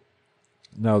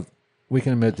 Now, we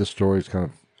can admit this story is kind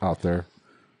of out there.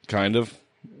 Kind of.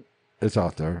 It's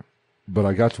out there. But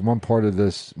I got to one part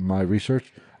of my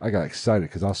research. I got excited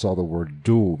because I saw the word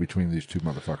duel between these 2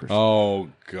 motherfuckers. Oh,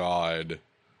 God.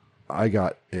 I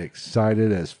got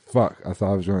excited as fuck. I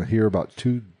thought I was going to hear about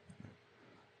two.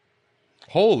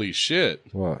 Holy shit.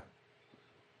 What?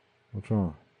 What's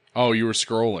wrong? Oh, you were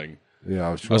scrolling. Yeah,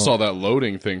 I was. I saw that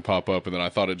loading thing pop up, and then I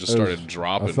thought it just started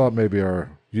dropping. I thought maybe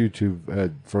our YouTube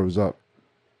had froze up.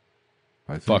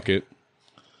 Fuck it.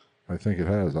 I think it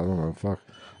has. I don't know. Fuck.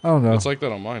 I don't know. It's like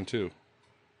that on mine, too.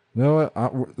 You know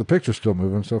what? The picture's still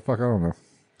moving, so fuck, I don't know.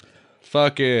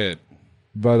 Fuck it.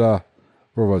 But,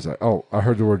 where was I? Oh, I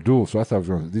heard the word duel, so I thought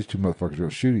these two motherfuckers were going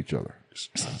to shoot each other.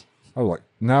 I was like,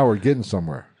 now we're getting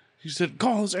somewhere. You said,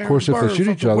 call us Aaron Of course, if they shoot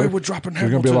each other, there's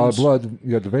going to be a lot of blood.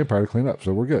 You got the vampire to clean up,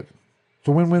 so we're good. It's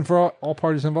a win-win for all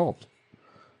parties involved.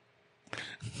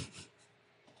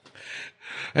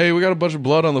 Hey, we got a bunch of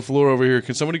blood on the floor over here.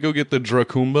 Can somebody go get the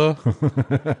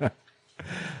Dracumba?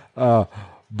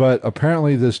 But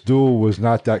apparently this duel was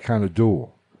not that kind of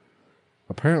duel.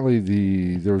 Apparently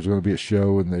there was going to be a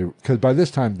show, and because by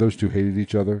this time those two hated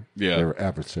each other. Yeah, they were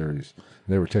adversaries.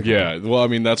 They were taking. Yeah, well, I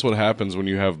mean that's what happens when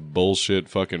you have bullshit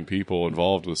fucking people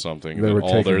involved with something.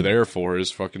 They're there for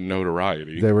is fucking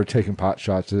notoriety. They were taking pot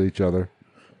shots at each other,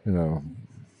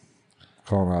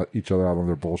 calling out each other out on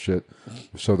their bullshit.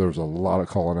 So there was a lot of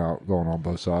calling out going on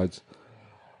both sides.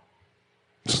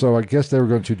 So I guess they were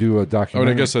going to do a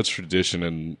documentary. I guess that's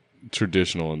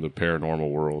traditional in the paranormal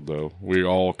world, though. We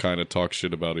all kind of talk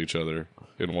shit about each other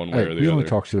in one way or the other. We only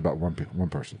talk shit about one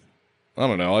person. I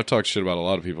don't know. I've talked shit about a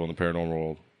lot of people in the paranormal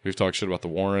world. We've talked shit about the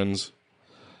Warrens.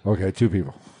 Okay, two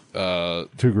people.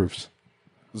 Two groups.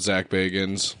 Zach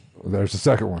Bagans. There's the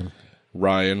second one.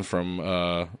 Ryan from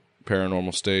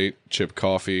Paranormal State. Chip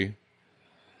Coffee.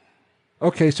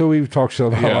 Okay, so we've talked shit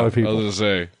about a lot of people. I was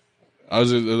going to say.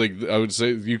 I would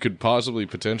say you could possibly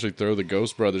potentially throw the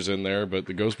Ghost Brothers in there, but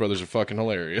the Ghost Brothers are fucking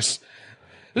hilarious.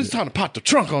 It's time to pop the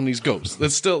trunk on these ghosts.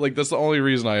 That's still that's the only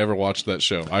reason I ever watched that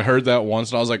show. I heard that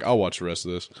once and I was like, I'll watch the rest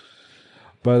of this.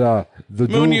 But the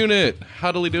Moon Unit,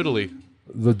 howdly doodly.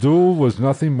 The duel was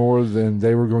nothing more than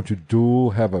they were going to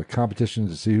have a competition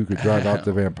to see who could drive out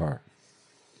the vampire.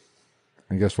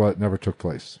 And guess what? It never took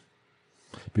place.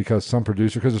 Because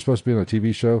because it's supposed to be on a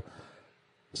TV show,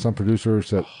 some producer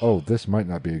said, oh, this might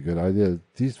not be a good idea.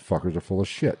 These fuckers are full of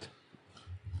shit.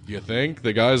 You think?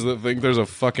 The guys that think there's a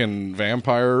fucking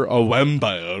vampire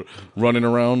running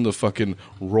around the fucking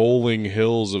rolling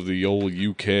hills of the old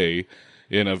UK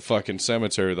in a fucking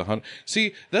cemetery.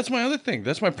 See, that's my other thing.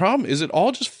 That's my problem, is it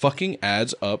all just fucking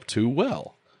adds up too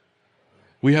well.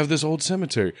 We have this old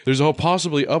cemetery. There's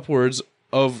possibly upwards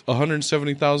of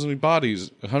 170,000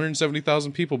 bodies,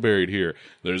 170,000 people buried here.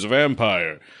 There's a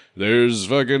vampire. There's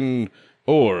fucking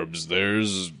orbs.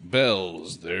 There's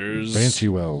bells. There's Banshee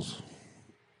Wells.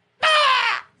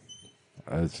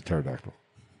 It's a pterodactyl.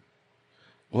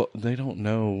 Well, they don't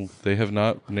know. They have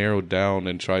not narrowed down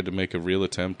and tried to make a real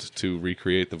attempt to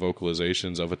recreate the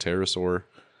vocalizations of a pterosaur.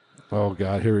 Oh,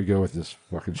 God, here we go with this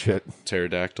fucking shit.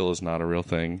 Pterodactyl is not a real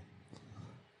thing.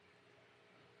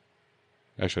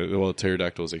 Actually, well,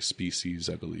 pterodactyl is a species,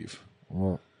 I believe.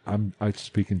 Well, I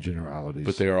speak in generalities.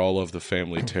 But they are all of the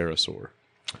family pterosaur.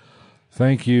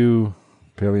 Thank you,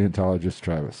 paleontologist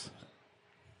Travis.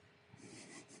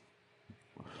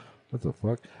 What the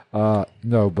fuck?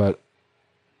 No, but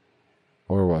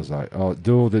where was I? Oh,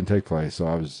 duel didn't take place,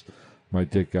 so my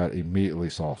dick got immediately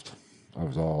soft. I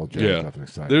was all jazzed up and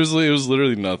excited. It was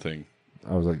literally nothing.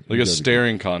 I was like a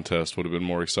staring contest would have been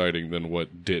more exciting than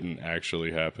what didn't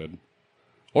actually happen.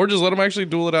 Or just let them actually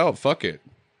duel it out. Fuck it.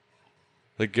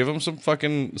 Like, give them some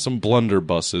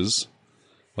blunderbusses,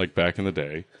 like back in the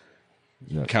day.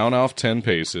 Yes. Count off 10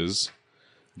 paces.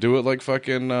 Do it like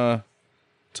fucking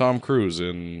Tom Cruise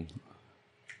in...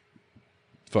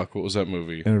 Fuck, what was that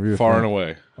movie? Far and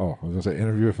Away. Oh, I was going to say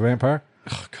Interview with a Vampire?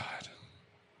 Oh, God.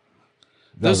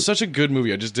 That was such a good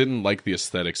movie. I just didn't like the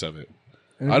aesthetics of it.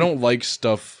 I don't like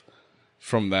stuff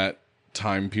from that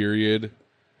time period.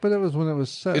 But it was when it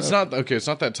was set. It's not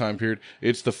that time period.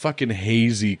 It's the fucking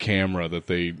hazy camera that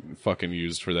they fucking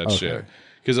used for that shit.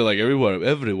 Because like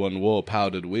everyone wore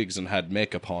powdered wigs and had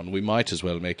makeup on. We might as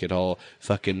well make it all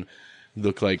fucking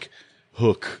look like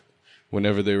Hook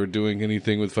whenever they were doing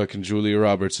anything with fucking Julia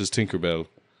Roberts as Tinkerbell.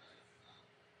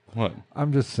 What?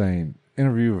 I'm just saying,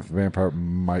 Interview with a Vampire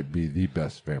might be the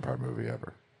best vampire movie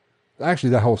ever.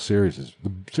 Actually, that whole series is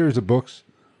the series of books.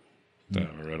 I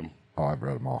haven't read them. Oh, I've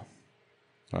read them all.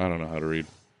 I don't know how to read.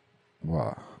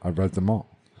 Well, I've read them all.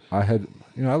 I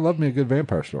love me a good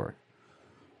vampire story.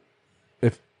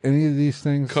 If any of these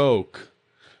things... Coke.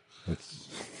 It's...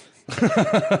 Took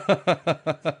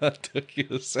you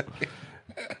a second.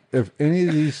 If any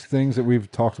of these things that we've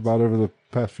talked about over the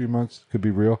past few months could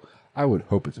be real, I would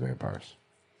hope it's vampires.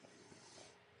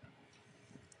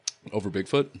 Over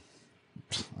Bigfoot?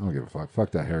 I don't give a fuck.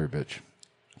 Fuck that hairy bitch.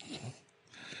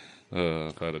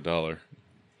 If I had $1.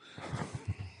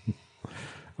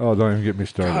 Oh, don't even get me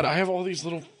started. God, I have all these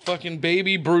little fucking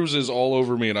baby bruises all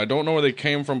over me, and I don't know where they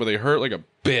came from, but they hurt like a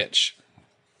bitch.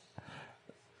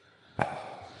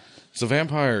 It's a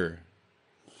vampire.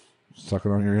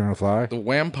 Sucking on your inner thigh? The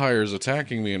vampire's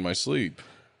attacking me in my sleep.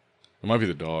 It might be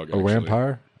the dog, A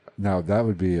vampire? Now, that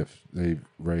would be if they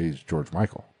raised George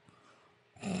Michael.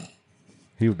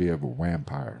 He would be a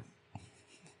vampire.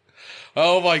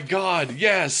 Oh my God,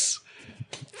 yes!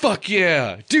 Fuck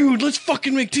yeah! Dude, let's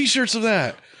fucking make t-shirts of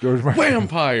that! George Michael.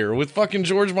 Vampire with fucking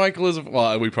George Michael as a...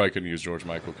 Well, we probably couldn't use George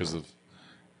Michael because of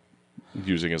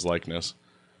using his likeness.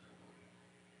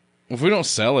 If we don't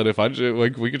sell it,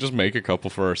 we could just make a couple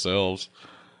for ourselves.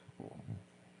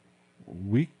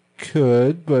 We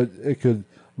could, but it could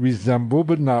resemble,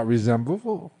 but not resemble.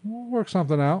 We'll work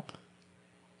something out.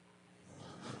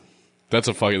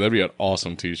 That'd be an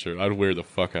awesome t-shirt. I'd wear the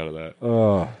fuck out of that.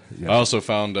 Yeah. I also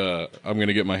found, I'm going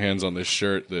to get my hands on this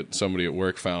shirt that somebody at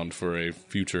work found for a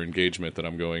future engagement that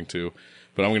I'm going to.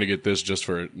 But I'm going to get this just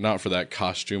for, not for that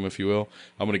costume, if you will.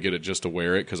 I'm going to get it just to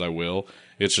wear it, because I will.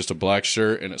 It's just a black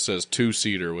shirt, and it says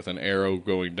two-seater with an arrow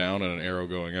going down and an arrow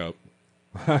going up.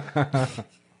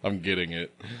 I'm getting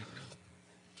it.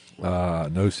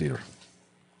 No cedar.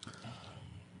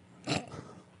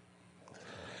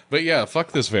 But yeah,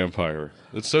 fuck this vampire.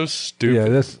 It's so stupid.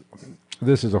 Yeah,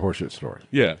 this is a horseshit story.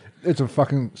 Yeah. It's a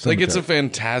fucking cemetery. Like, it's a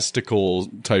fantastical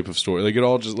type of story. Like, it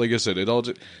all just, like I said,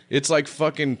 it's like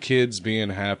fucking kids being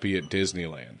happy at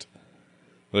Disneyland.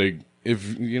 Like,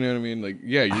 if, you know what I mean? Like,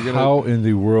 yeah, you're gonna... How in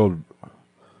the world,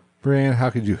 Brian, how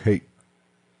could you hate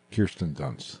Kirsten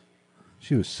Dunst?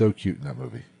 She was so cute in that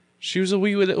movie. She was a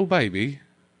wee little baby.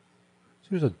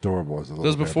 She was adorable as a little That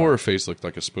was before her face looked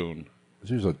like a spoon.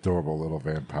 She was an adorable little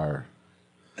vampire.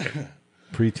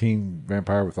 Preteen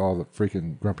vampire with all the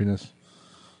freaking grumpiness.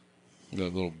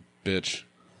 That little bitch.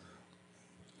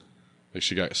 Like,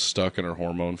 she got stuck in her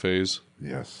hormone phase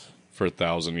Yes. for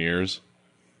 1,000 years.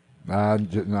 I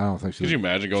don't think she... Could you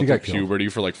imagine going through puberty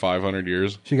for like 500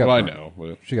 years? She got I burnt. know.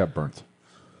 But She got burnt.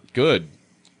 good.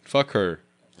 Fuck her.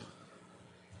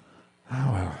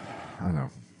 Oh, well, I know.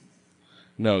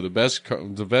 No, the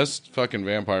best fucking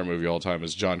vampire movie of all time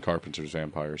is John Carpenter's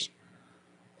Vampires.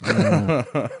 I'm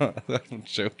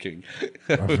joking.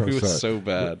 That movie was so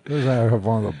bad. Doesn't that have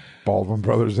one of the Baldwin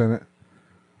brothers in it?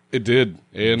 It did.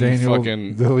 And Daniel,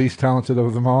 fucking... the least talented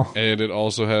of them all. And it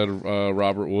also had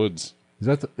Robert Woods. Is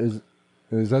that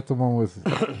the one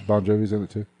with Bon Jovi's in it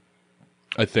too?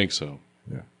 I think so.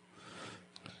 Yeah.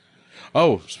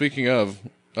 Oh, speaking of...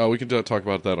 we can talk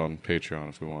about that on Patreon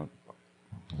if we want.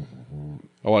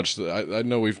 I watched... I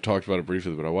know we've talked about it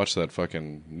briefly, but I watched that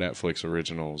fucking Netflix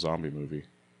original zombie movie.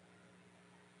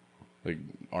 Like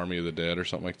Army of the Dead or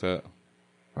something like that.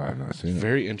 I have not seen it.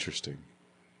 Very interesting.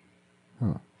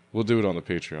 Huh. We'll do it on the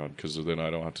Patreon, because then I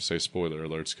don't have to say spoiler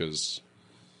alerts, because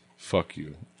fuck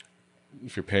you.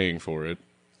 If you're paying for it,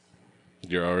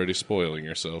 you're already spoiling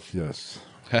yourself. Yes.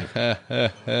 But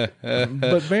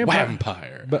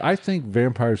Vampire. But I think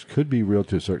vampires could be real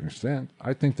to a certain extent.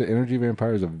 I think the energy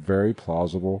vampire is a very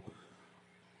plausible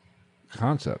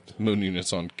concept. Moon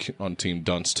units on Team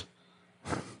Dunst.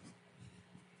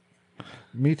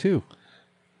 Me too.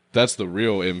 That's the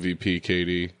real MVP,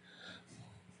 KD.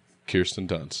 Kirsten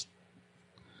Dunst.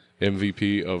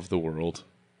 MVP of the world.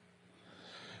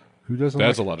 Who doesn't?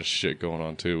 That's a lot of shit going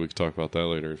on, too. We can talk about that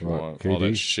later if you want. KD? All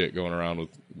that shit going around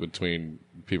between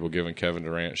people giving Kevin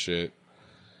Durant shit.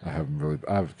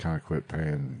 I've kind of quit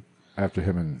paying after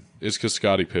him and... It's because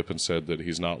Scottie Pippen said that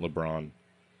he's not LeBron.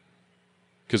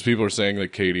 Because people are saying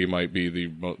that KD might be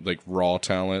the raw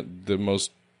talent,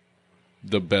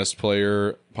 the best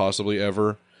player possibly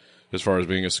ever, as far as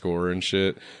being a scorer and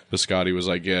shit. But Scottie was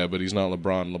like, yeah, but he's not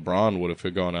LeBron. LeBron would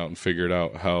have gone out and figured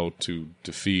out how to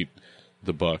defeat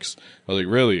the Bucks. I was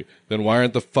like, really? Then why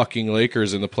aren't the fucking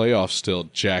Lakers in the playoffs still,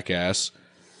 jackass?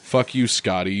 Fuck you,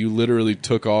 Scottie. You literally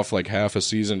took off like half a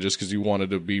season just because you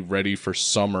wanted to be ready for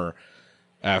summer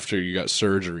after you got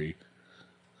surgery.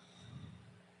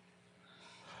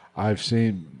 I've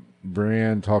seen...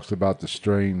 Brian talks about The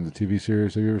Strain, the TV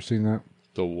series. Have you ever seen that?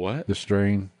 The what? The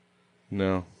Strain.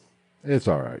 No. It's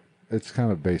all right. It's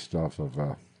kind of based off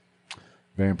of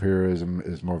vampirism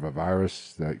is more of a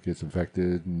virus that gets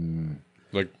infected, and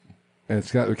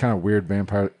it's got a kind of weird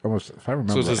vampire. Almost, if I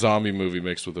remember, so it's a zombie movie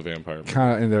mixed with a vampire movie.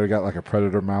 Kind of, and they got like a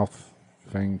predator mouth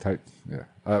thing type. Yeah,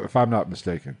 if I'm not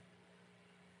mistaken.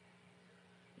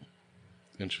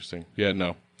 Interesting. Yeah,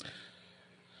 no.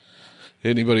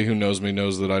 Anybody who knows me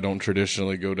knows that I don't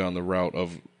traditionally go down the route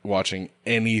of watching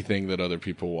anything that other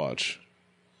people watch.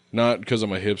 Not because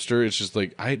I'm a hipster. It's just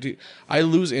like I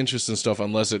lose interest in stuff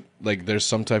unless it like there's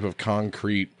some type of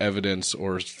concrete evidence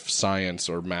or science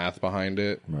or math behind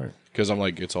it. Right. Because I'm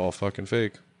like, it's all fucking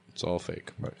fake. It's all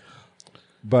fake. Right.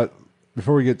 But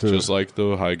before we get to just like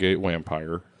the Highgate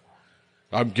Vampire,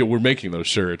 we're making those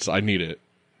shirts. I need it.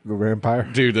 The vampire,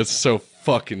 dude. That's so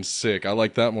fucking sick. I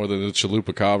like that more than the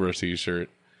Chalupa Cabra t-shirt.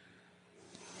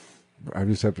 I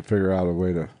just have to figure out a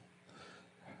way to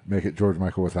make it George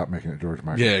Michael without making it George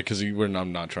Michael. Yeah, because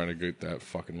I'm not trying to get that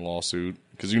fucking lawsuit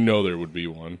because there would be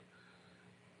one.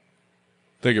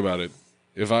 Think about it.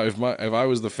 If I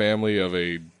was the family of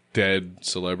a dead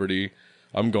celebrity,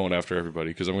 I'm going after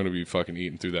everybody because I'm going to be fucking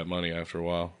eating through that money after a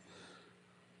while.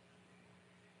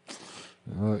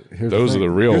 Those are the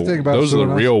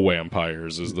real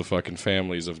vampires, is the fucking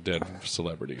families of dead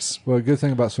celebrities. Well, a good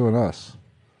thing about suing us,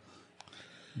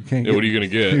 you can't. What are you gonna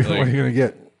get? What are you gonna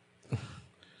get?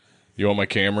 You want my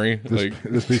Camry?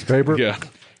 This piece of paper? Yeah.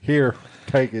 Here,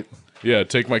 take it. Yeah,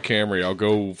 take my Camry. I'll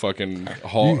go fucking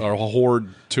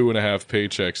hoard 2.5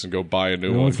 paychecks and go buy a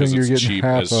new one because it's cheap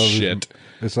as shit.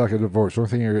 It's like a divorce. The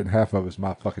only thing you're getting half of is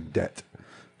my fucking debt.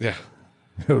 Yeah.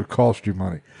 It'll cost you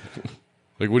money.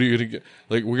 Like, what are you going to get?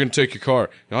 Like, we're going to take your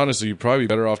car. Honestly, you'd probably be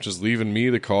better off just leaving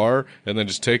me the car and then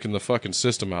just taking the fucking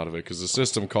system out of it because the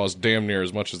system costs damn near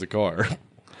as much as the car.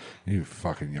 You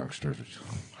fucking youngsters.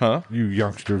 Huh? You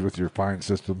youngsters with your fine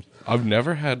systems. I've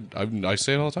never had, I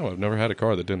say it all the time, I've never had a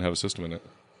car that didn't have a system in it.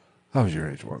 I was your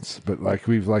age once. But like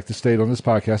we've like to state on this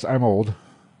podcast, I'm old.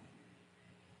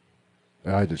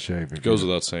 I had to shave. It goes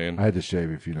without saying. I had to shave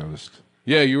if you noticed.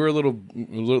 Yeah, you were a little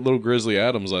Grizzly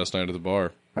Adams last night at the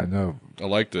bar. I know. I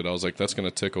liked it. I was like, that's going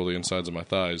to tickle the insides of my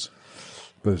thighs.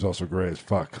 But it's also gray as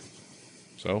fuck.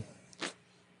 So?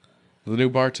 The new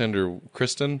bartender,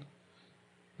 Kristen,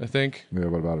 I think. Yeah,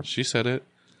 what about her? She said it.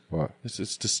 What?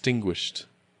 It's distinguished.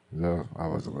 No, I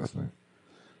wasn't listening.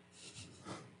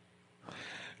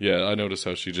 Yeah, I noticed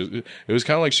how she just... It was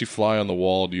kind of like she fly on the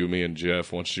wall to you, me, and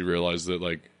Jeff once she realized that,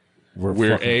 like, we're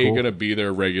cool. Going to be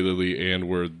there regularly and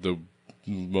we're the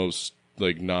most,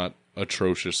 like, not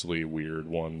atrociously weird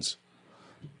ones.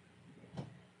 At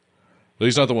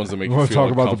least not the ones that make you feel want to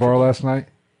talk about the bar last night?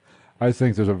 I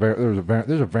think there's a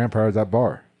vampire at that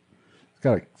bar. It's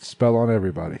got a spell on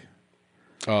everybody.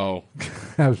 Oh.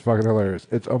 That was fucking hilarious.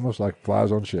 It's almost like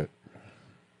flies on shit.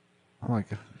 I'm like...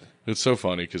 It's so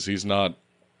funny because he's not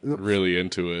really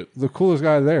into it. The coolest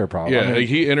guy there, probably. Yeah, like,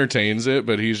 he entertains it,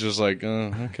 but he's just like,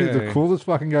 okay. He's the coolest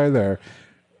fucking guy there.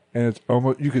 And it's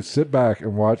almost... You could sit back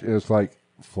and watch, and it's like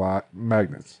fly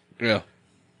magnets. Yeah.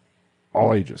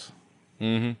 All ages.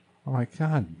 Mm-hmm. I'm like,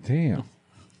 God damn.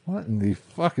 What in the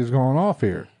fuck is going off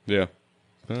here? Yeah.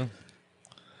 Huh.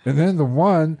 And then the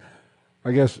one,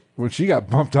 I guess, when she got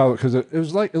bumped out, because it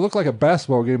looked like a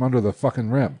basketball game under the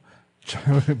fucking rim.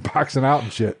 Boxing out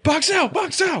and shit. Box out!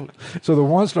 Box out! So the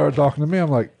one started talking to me. I'm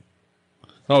like...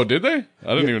 Oh, did they?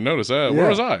 I didn't even notice that. Where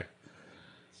was I?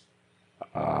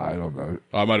 I don't know.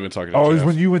 I might have been talking to Jeff. It was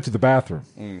when you went to the bathroom.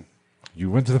 Mm. You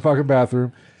went to the fucking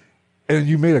bathroom, and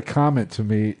you made a comment to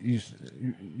me.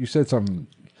 You said something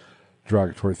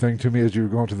derogatory thing to me as you were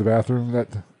going to the bathroom. That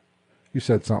you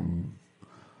said something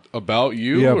about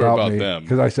you or about me, them?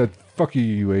 Because I said, "Fuck you,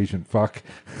 you Asian fuck."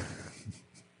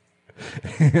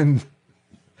 and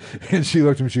she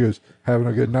looked at me. She goes, "Having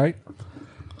a good night?"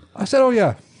 I said, "Oh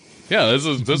yeah." Yeah, this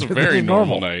is a very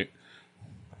normal night.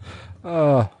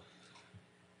 Oh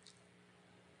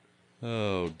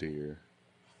dear.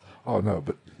 Oh no,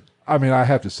 but I mean, I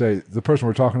have to say, the person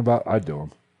we're talking about, I'd do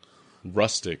him.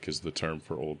 Rustic is the term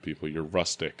for old people. You're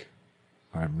rustic.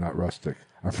 I'm not rustic.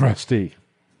 I'm rusty.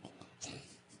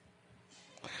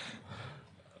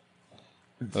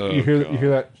 You hear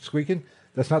that squeaking?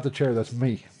 That's not the chair. That's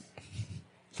me.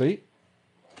 See?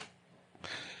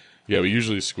 Yeah, but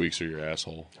usually squeaks are your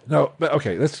asshole. No, but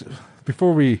okay.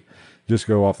 Before we just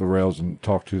go off the rails and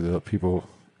talk to the people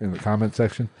in the comment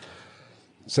section.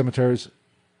 Cemeteries,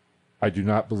 I do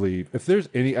not believe if there's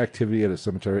any activity at a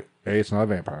cemetery, it's not a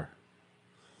vampire.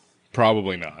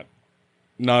 Probably not.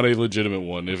 Not a legitimate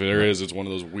one. If there is, it's one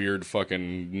of those weird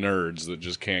fucking nerds that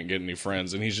just can't get any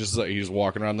friends, and he's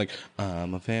walking around like,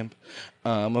 I'm a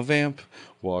vamp,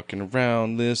 walking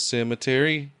around this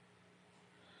cemetery.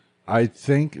 I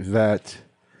think that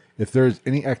if there's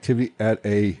any activity at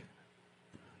a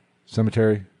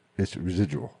cemetery, it's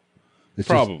residual. It's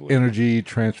probably just energy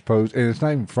transposed, and it's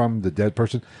not even from the dead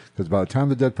person, because by the time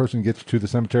the dead person gets to the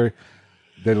cemetery,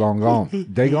 they're long gone.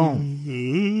 They gone.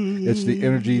 It's the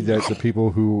energy that the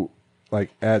people who, like,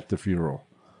 at the funeral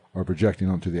are projecting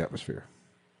onto the atmosphere.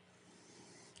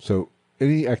 So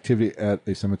any activity at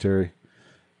a cemetery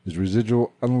is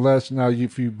residual, unless now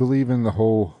if you believe in the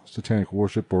whole satanic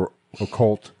worship or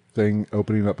occult thing,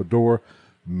 opening up a door,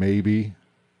 maybe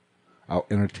I'll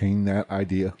entertain that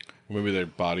idea. Maybe their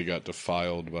body got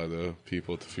defiled by the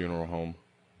people at the funeral home.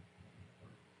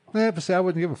 Yeah, but see, I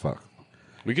wouldn't give a fuck.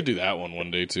 We could do that one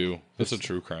day too. That's a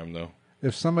true crime though.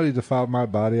 If somebody defiled my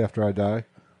body after I die,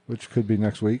 which could be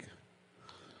next week,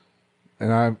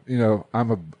 and I'm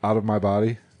out of my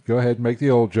body, go ahead and make the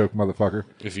old joke, motherfucker.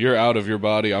 If you're out of your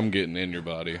body, I'm getting in your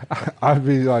body. I'd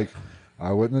be like,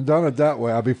 I wouldn't have done it that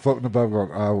way. I'd be floating above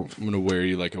going, I'm going to wear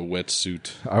you like a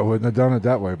wetsuit. I wouldn't have done it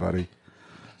that way, buddy.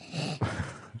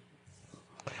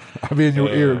 I'd be in your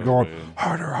ear going, man.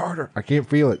 Harder, harder. I can't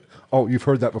feel it. Oh, you've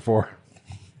heard that before.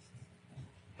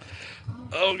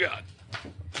 Oh, God.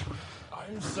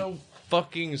 I'm so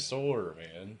fucking sore,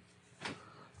 man.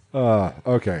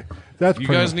 Okay. You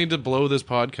guys need to blow this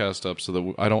podcast up so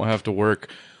that I don't have to work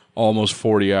almost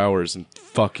 40 hours in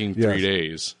fucking 3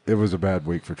 days. It was a bad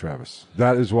week for Travis.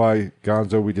 That is why,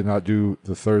 Gonzo, we did not do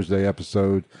the Thursday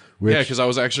episode. Yeah, because I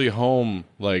was actually home,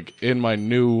 like, in my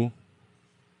new...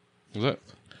 That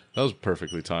was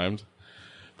perfectly timed.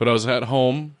 But I was at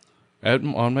home,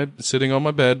 sitting on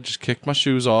my bed, just kicked my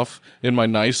shoes off in my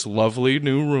nice, lovely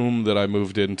new room that I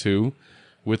moved into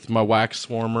with my wax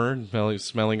warmer,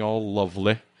 smelling all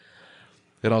lovely.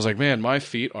 And I was like, man, my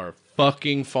feet are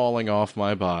fucking falling off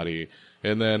my body.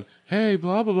 And then, hey,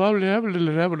 blah, blah, blah, blah, blah,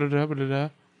 blah, blah, blah, blah, blah.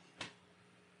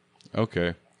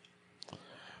 Okay.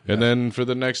 And then for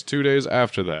the next 2 days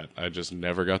after that, I just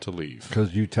never got to leave.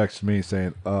 Because you texted me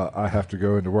saying, I have to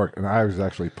go into work. And I was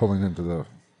actually pulling into the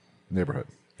neighborhood.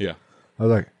 Yeah. I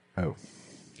was like, oh.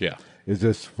 Yeah. Is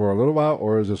this for a little while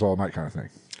or is this all night kind of thing?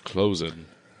 Closing.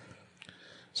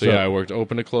 So yeah, I worked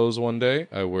open to close one day.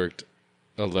 I worked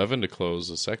 11 to close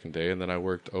the second day. And then I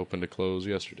worked open to close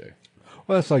yesterday.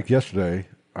 Well, that's like yesterday.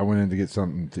 I went in to get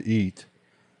something to eat.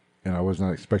 And I was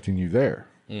not expecting you there.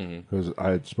 Because I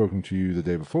had spoken to you the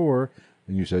day before,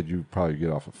 and you said you'd probably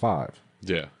get off at 5.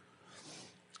 Yeah.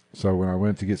 So when I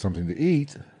went to get something to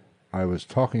eat, I was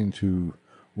talking to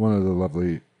one of the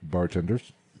lovely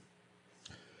bartenders,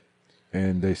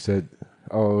 and they said,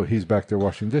 oh, he's back there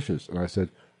washing dishes. And I said,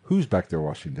 who's back there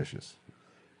washing dishes?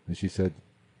 And she said,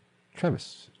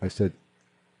 Travis. I said,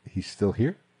 he's still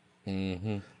here?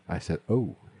 Mm-hmm. I said,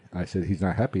 oh. I said, he's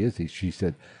not happy, is he? She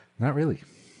said, not really.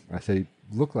 I said, he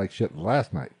looked like shit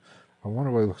last night. I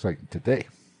wonder what he looks like today.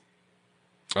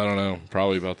 I don't know.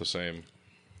 Probably about the same.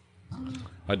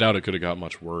 I doubt it could have got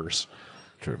much worse.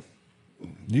 True.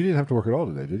 You didn't have to work at all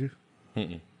today, did you?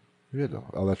 Mm-mm. You did, though.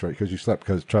 Oh, that's right, because you slept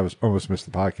because Travis almost missed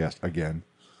the podcast again.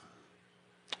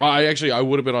 I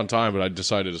would have been on time, but I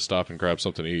decided to stop and grab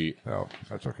something to eat. Oh,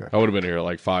 that's okay. I would have been here at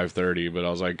like 5:30, but I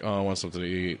was like, oh, I want something to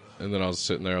eat. And then I was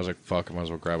sitting there. I was like, fuck, I might as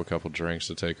well grab a couple drinks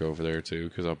to take over there, too,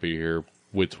 because I'll be here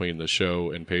between the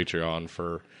show and Patreon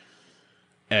for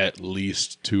at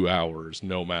least 2 hours,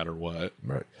 no matter what.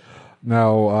 Right.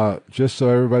 Now, just so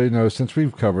everybody knows, since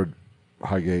we've covered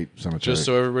Highgate Cemetery. Just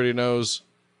so everybody knows,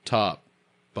 top,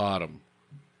 bottom.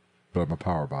 But I'm a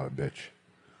power bottom, bitch.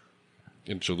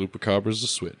 And Chalupacabra's the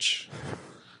switch.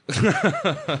 Does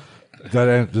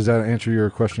that answer your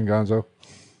question, Gonzo?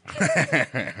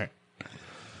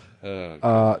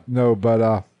 No,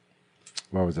 but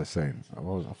what was I saying? I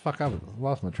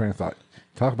lost my train of thought.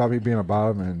 Talk about me being a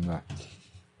bottom, and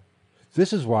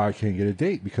this is why I can't get a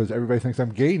date, because everybody thinks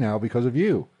I'm gay now because of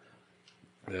you.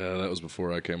 Yeah, that was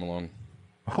before I came along.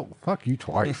 Oh, fuck you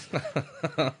twice.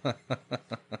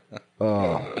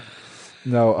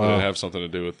 No. Did it have something to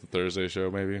do with the Thursday show,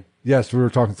 maybe? Yes, we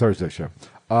were talking Thursday show.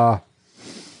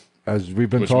 As we've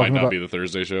been Which talking might not about, be the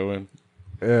Thursday show, in.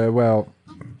 Well,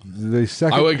 the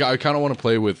second. I kind of want to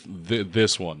play with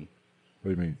this one.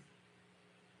 What do you mean?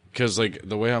 Because like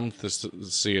the way I'm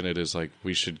seeing it is like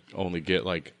we should only get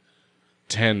like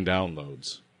 10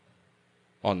 downloads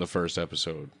on the first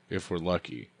episode if we're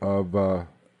lucky Of the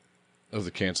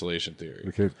cancellation theory.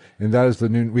 Okay, and that is the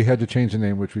new. We had to change the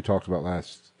name, which we talked about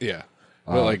last. Yeah,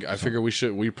 but like I figure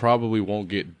we probably won't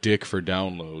get dick for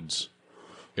downloads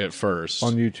at first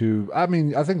On YouTube. I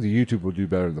mean, I think the YouTube will do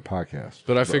better than the podcast.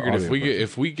 But I figured if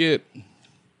the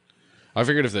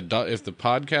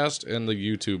podcast and the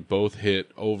YouTube both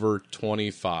hit over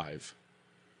 25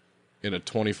 in a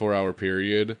 24-hour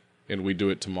period, and we do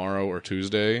it tomorrow or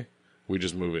Tuesday, we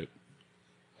just move it.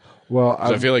 Well,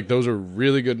 I feel like those are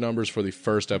really good numbers for the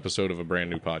first episode of a brand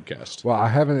new podcast. Well, I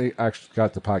haven't actually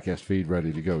got the podcast feed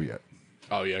ready to go yet.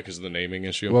 Oh yeah, because of the naming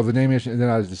issue. Well, the naming issue, and then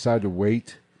I decided to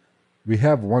wait. We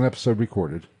have one episode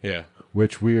recorded. Yeah.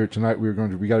 Which we got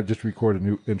to just record a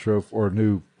new intro or a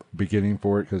new beginning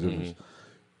for it because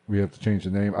we have to change the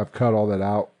name. I've cut all that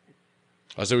out.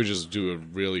 I say we just do a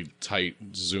really tight,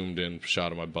 zoomed in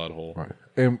shot of my butthole. Right.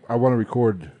 And I want to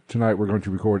record tonight. We're going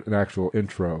to record an actual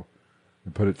intro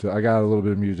and put it to. I got a little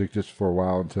bit of music just for a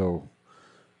while until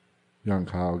young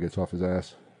Kyle gets off his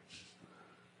ass.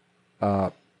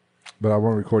 But I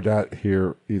want to record that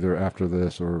here either after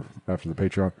this or after the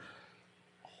Patreon.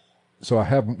 So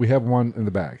we have one in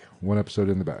the bag, one episode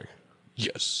in the bag.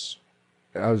 Yes.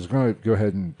 I was going to go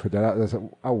ahead and put that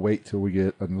out. I'll wait till we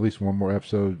get at least one more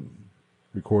episode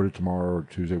recorded tomorrow or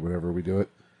Tuesday, whenever we do it,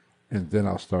 and then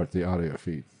I'll start the audio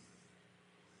feed.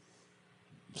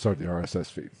 Start the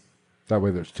RSS feed. That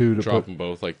way, there's two to drop them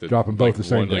both like drop them both the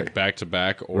same day, like back to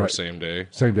back or same day.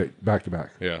 Same day, back to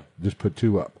back. Yeah. Just put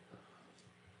two up.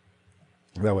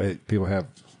 That way, people have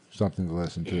something to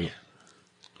listen to.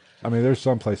 I mean, there's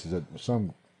some places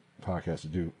some podcasts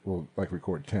that will like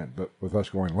record 10, but with us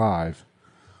going live.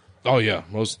 Oh yeah,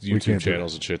 most YouTube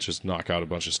channels and shit just knock out a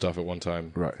bunch of stuff at one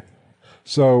time. Right.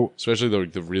 So especially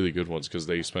the really good ones because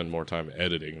they spend more time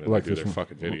editing than like they do their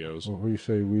fucking videos. Well, you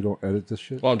say we don't edit this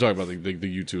shit? Well, I'm talking about the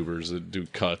YouTubers that do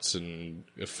cuts and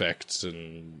effects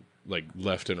and like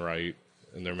left and right,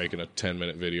 and they're making a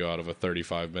 10-minute video out of a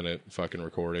 35-minute fucking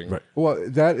recording. Right. Well,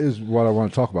 that is what I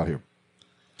want to talk about here.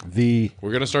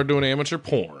 We're gonna start doing amateur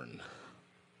porn.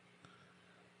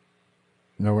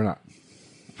 No, we're not.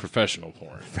 Professional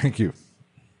porn. Thank you.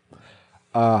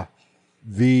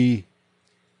 The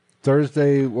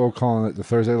Thursday, we're calling it the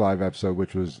Thursday Live episode,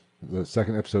 which was the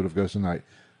second episode of Ghost of Night.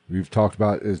 We've talked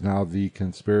about is now the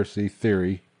conspiracy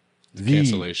theory. The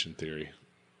cancellation theory.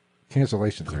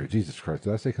 Cancellation theory. Jesus Christ.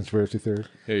 Did I say conspiracy theory?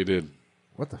 Yeah, you did.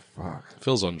 What the fuck?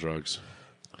 Phil's on drugs.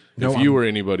 No, if you or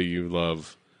anybody you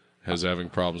love has having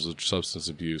problems with substance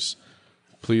abuse,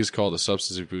 please call the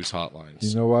substance abuse hotlines.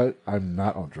 You know what? I'm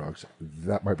not on drugs.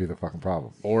 That might be the fucking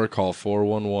problem. Or call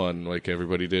 411 like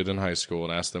everybody did in high school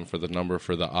and ask them for the number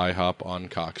for the IHOP on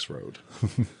Cox Road.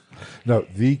 No,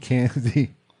 the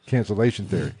cancellation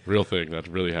theory. Real thing. That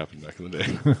really happened back in the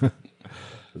day.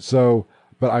 So,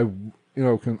 but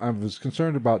I was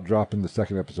concerned about dropping the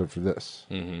second episode for this.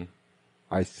 Mm-hmm.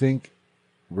 I think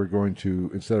we're going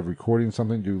to, instead of recording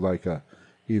something, do like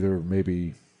either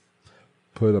maybe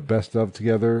put a best of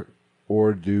together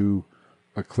or do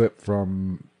a clip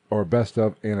from, or a best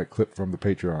of and a clip from the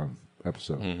Patreon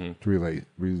episode to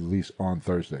release on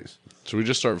Thursdays. Should we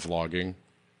just start vlogging?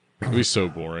 It'd be so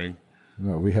boring.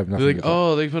 No, we have nothing. Be like,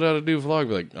 oh, they put out a new vlog.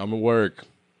 Be like, I'm at work.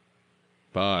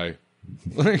 Bye.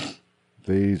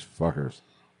 These fuckers.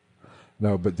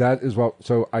 No, but that is what.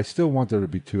 So I still want there to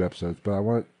be 2 episodes, but I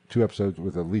want 2 episodes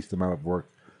with the least amount of work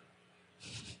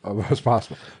as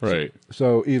possible. Right.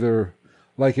 So either,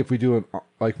 like if we do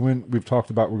like when we've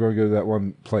talked about, we're going to go to that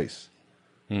one place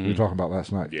we were talking about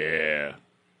last night. Yeah.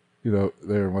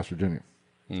 There in West Virginia.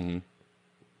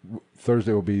 Mm-hmm.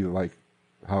 Thursday will be like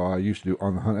how I used to do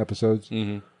On the Hunt episodes.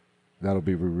 Mm-hmm. That'll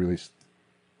be released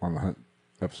On the Hunt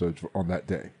episodes on that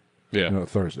day. Yeah.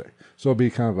 Thursday. So it'll be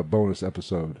kind of a bonus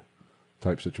episode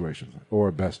type situation, or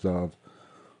a best of,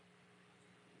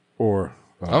 or.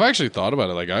 I've actually thought about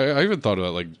it. Like I even thought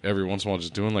about like every once in a while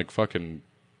just doing like fucking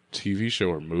TV show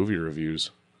or movie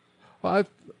reviews. Well,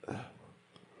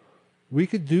 we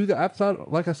could do that. I've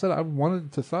thought, like I said, I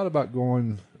thought about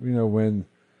going. When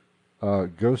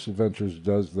Ghost Adventures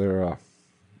does their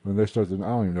when they start. I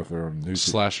don't even know if they're on new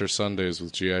Slasher Sundays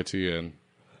with GITN,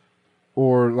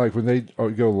 or like when they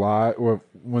go live, or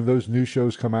when those new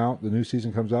shows come out, the new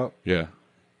season comes out. Yeah,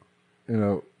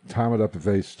 time it up if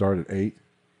they start at 8.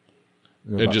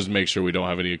 And just make sure we don't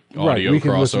have any audio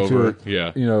crossover. To it,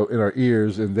 yeah, in our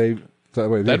ears, and that'd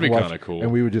be kind of cool.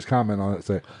 And we would just comment on it, and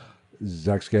say,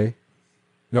 "Zach's gay."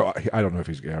 No, I don't know if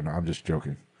he's gay or not. I'm just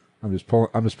joking. I'm just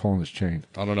pulling his chain.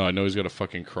 I don't know. I know he's got a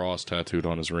fucking cross tattooed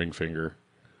on his ring finger,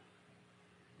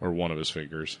 or one of his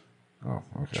fingers. Oh,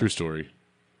 okay. True story.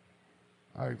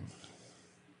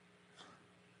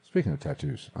 Speaking of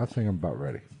tattoos, I think I'm about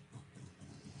ready.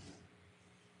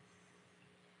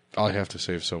 I have to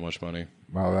save so much money.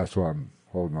 Well, that's why I'm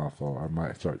holding off. I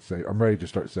might start saving. I'm ready to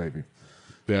start saving.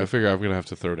 Yeah, I figure I'm gonna have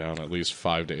to throw down at least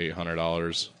 $500 to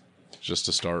 $800 just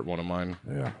to start one of mine.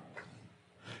 Yeah.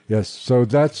 Yes. So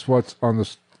that's what's on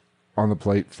the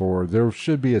plate for. There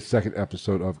should be a second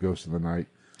episode of Ghost of the Night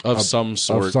of some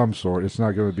sort. Of some sort. It's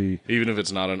not going to be even if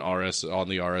it's not on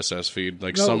the RSS feed.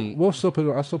 Like we'll still put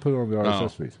it. I'll still put it on the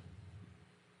RSS feed.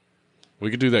 We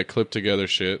could do that clip together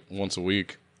shit once a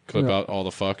week. Clip out all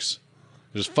the fucks.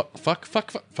 Just fuck.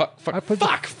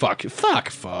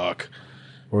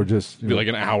 Or just be like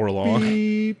an hour long.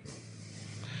 Beep.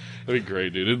 That'd be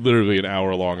great, dude. It'd literally be an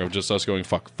hour long of just us going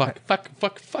fuck.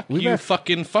 You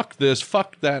fucking fuck this,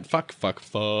 fuck that, fuck.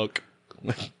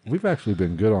 We've actually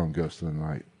been good on Ghost of the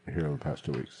Night here over the past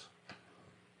 2 weeks.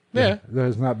 Yeah. There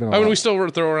has not been a I mean, lot. we still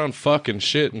throw around fuck and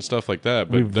shit and stuff like that,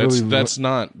 but We've that's really just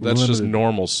limited-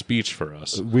 normal speech for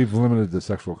us. We've limited the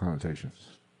sexual connotations.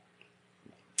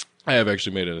 I have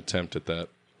actually made an attempt at that.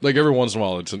 Like every once in a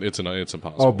while, it's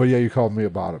impossible. Oh, but yeah, you called me a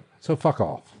bottom. So fuck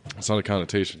off. It's not a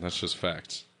connotation. That's just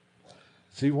facts.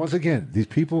 See, once again, these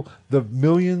people, the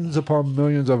millions upon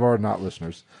millions of our not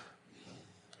listeners.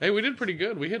 Hey, we did pretty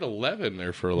good. We hit 11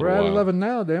 there for a little We're at while. 11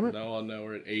 now, damn it. No,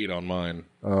 we're at 8 on mine.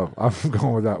 Oh, I'm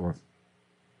going with that one.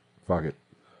 Fuck it.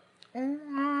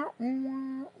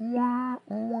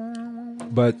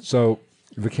 But so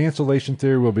the cancellation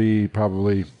theory will be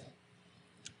probably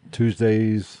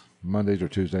Tuesdays, Mondays, or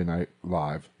Tuesday night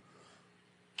live.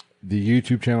 The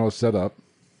YouTube channel is set up.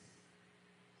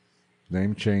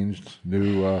 Name changed.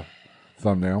 New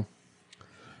thumbnail.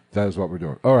 That is what we're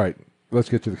doing. All right. Let's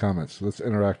get to the comments. Let's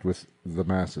interact with the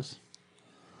masses.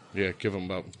 Yeah, give them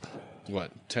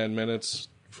about, 10 minutes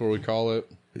before we call it?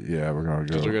 Yeah, we're going to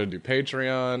Because we're go. going to do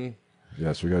Patreon,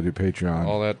 Yes, we got to do Patreon.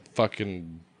 all that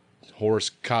fucking horse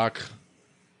cock.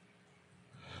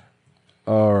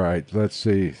 All right. Let's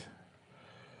see.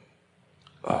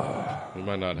 We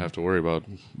might not have to worry about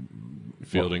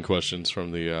fielding questions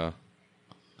from the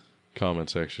comment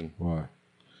section, Why?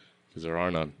 because there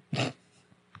are none.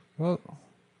 Well,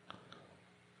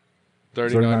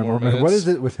 39 more minutes. What is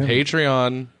it with him?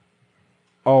 Patreon.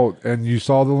 Oh, and you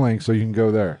saw the link, so you can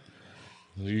go there.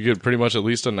 You get pretty much at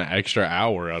least an extra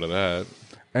hour out of that.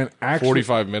 And actually,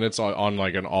 45 minutes on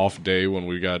like an off day when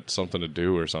we got something to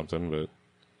do or something. But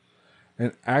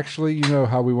you know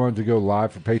how we wanted to go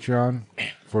live for Patreon,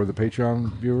 for the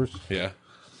Patreon viewers? yeah,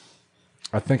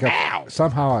 I think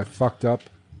somehow I fucked up,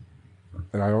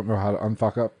 and I don't know how to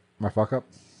unfuck up my fuck up.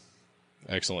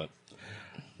 excellent.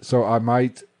 So I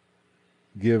might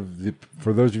give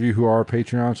for those of you who are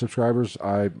Patreon subscribers,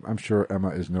 I'm sure Emma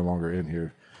is no longer in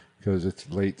here because it's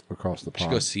late across the Should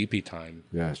pond. go CP time.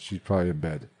 Yeah, she's probably in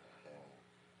bed.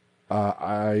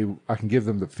 I can give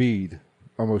them the feed,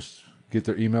 almost get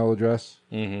their email address,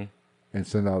 and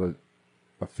send out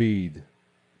a feed,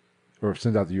 or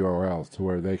send out the URL to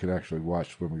where they can actually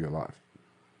watch when we go live.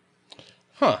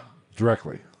 Huh.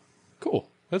 Directly. Cool.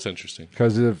 That's interesting.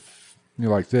 Because if,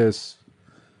 like this,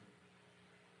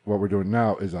 what we're doing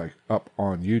now is like up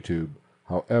on YouTube.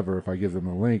 However, if I give them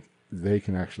a link, they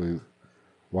can actually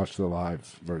watch the live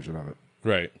version of it.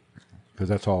 Right. Because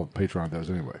that's all Patreon does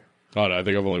anyway. Oh, no, I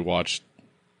think I've only watched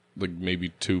like maybe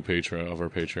 2 of our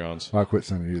Patreons. I'll quit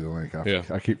sending you the link. Yeah.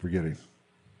 I keep forgetting.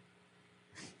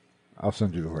 I'll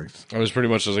send you the links. I was pretty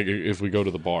much just like if we go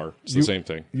to the bar, it's the same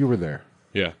thing. You were there.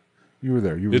 Yeah. You were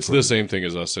there. It's the same thing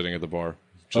as us sitting at the bar,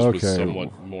 just with Okay.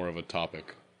 somewhat more of a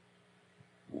topic.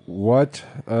 What?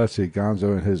 Let's see.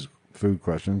 Gonzo and his food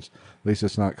questions. At least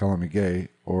it's not calling me gay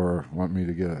or want me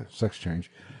to get a sex change.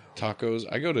 Tacos.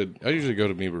 I usually go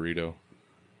to Mi Burrito.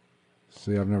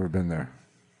 See, I've never been there.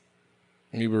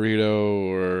 Mi Burrito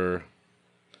or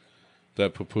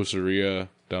that pupuseria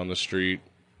down the street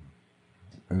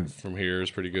And from here is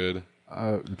pretty good.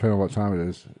 depending on what time it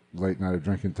is, late night of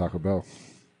drinking Taco Bell.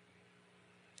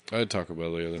 I had Taco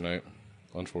Bell the other night,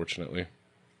 unfortunately.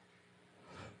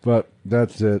 But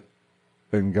that's it.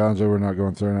 And Gonzo, we're not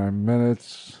going 39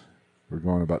 minutes. We're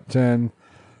going about 10.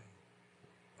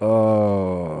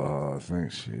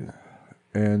 Thanks. Yeah.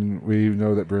 And we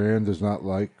know that Brienne does not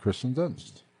like Kristen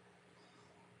Dunst.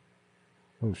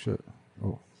 Oh, shit.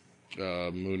 Oh.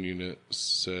 Moon Unit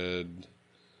said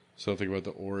something about the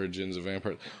origins of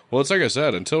vampires. Well, it's like I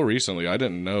said, until recently, I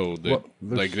didn't know that. Well,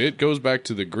 like it goes back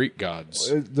to the Greek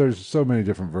gods. There's so many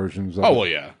different versions of Oh it. well,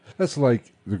 yeah. That's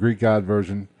like the Greek god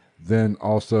version. Then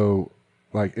also,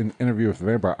 like in Interview with the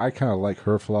Vampire, I kind of like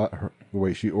her the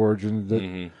way she origined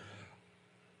it.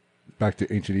 Back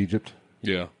to ancient Egypt,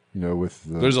 Yeah. with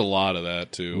the, There's a lot of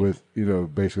that too. with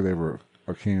basically they were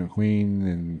a king and queen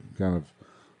and kind of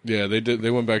Yeah, they did.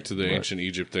 They went back to the ancient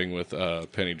Egypt thing with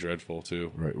Penny Dreadful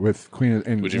too. right with Queen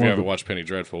and Which, if you haven't watched Penny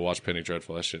Dreadful, watch Penny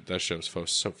Dreadful. That show's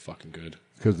so fucking good.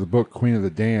 because the book Queen of the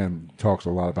Damned talks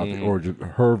a lot about the origin,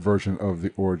 her version of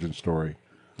the origin story.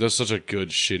 That's such a good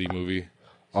shitty movie.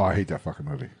 Oh, I hate that fucking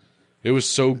movie. It was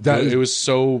so That good. is- It was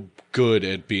so good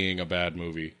at being a bad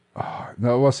movie.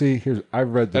 No, well, see, I've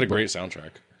read It the had a book. great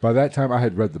soundtrack, By that time, I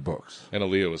had read the books. and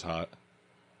Aaliyah was hot.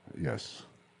 Yes,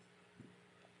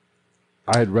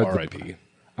 I had read R.I.P.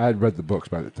 I had read the books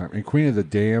by the time. And Queen of the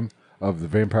Dam of the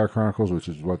Vampire Chronicles, which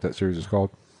is what that series is called,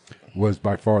 was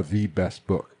by far the best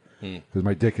book. Because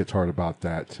my dick gets hard about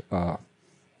that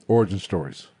origin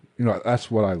stories.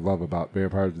 That's what I love about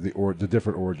vampires, the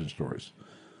different origin stories.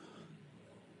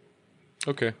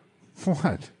 Okay.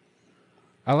 What?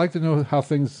 I like to know how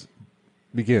things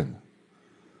begin.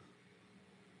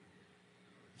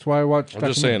 That's why I watch. I'm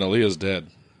just saying, Aaliyah's dead.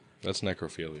 That's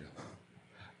necrophilia.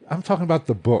 I'm talking about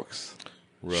the books.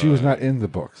 Right. She was not in the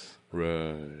books.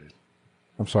 Right.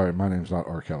 I'm sorry, my name's not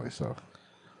R. Kelly, so.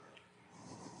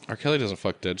 R. Kelly doesn't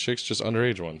fuck dead chicks, just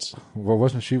underage ones. Well,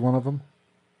 wasn't she one of them?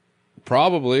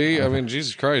 Probably. I mean,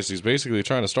 Jesus Christ, he's basically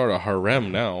trying to start a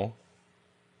harem now.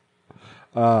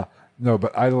 No,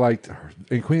 but I liked her.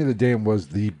 And Queen of the Damned was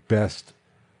the best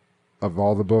of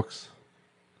all the books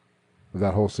of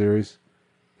that whole series,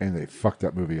 and they fucked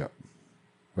that movie up.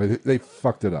 They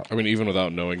fucked it up. I mean, even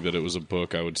without knowing that it was a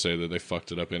book, I would say that they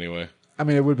fucked it up anyway. I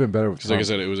mean, it would have been better with. Because, like I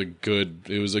said, it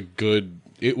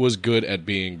was good at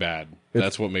being bad.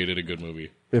 That's what made it a good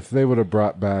movie. If they would have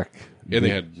brought back, and they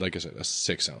had, like I said, a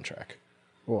sick soundtrack.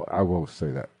 Well, I will say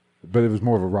that, but it was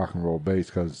more of a rock and roll base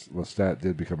because Lestat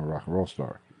did become a rock and roll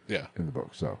star. Yeah, in the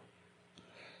book, so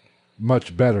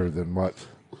much better than what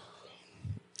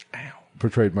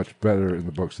portrayed much better in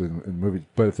the books than in the movies.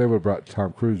 But if they would have brought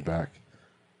Tom Cruise back,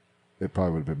 it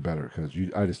probably would have been better because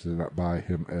I just did not buy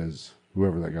him as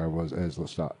whoever that guy was as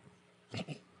Lestat. I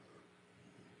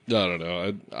don't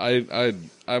know.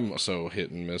 I'm so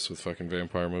hit and miss with fucking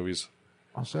vampire movies.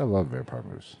 I'll say I love vampire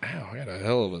movies. Ow, I got a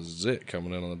hell of a zit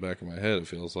coming in on the back of my head, it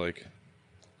feels like.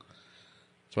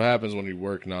 That's what happens when you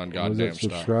work non-goddamn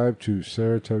stuff. Subscribe to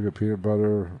Saratoga Peanut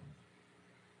Butter.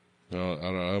 No, I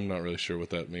don't know. I'm not really sure what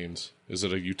that means. Is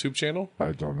it a YouTube channel?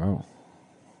 I don't know.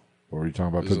 Or are you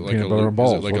talking about Is it putting like peanut butter and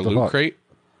balls? Is it like a loot crate?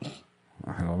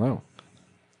 I don't know.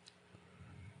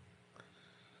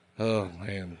 Oh,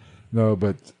 man. No,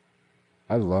 but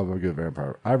I love a good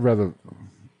vampire. I'd rather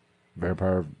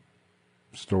vampire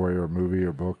story or movie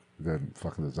or book than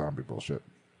fucking the zombie bullshit.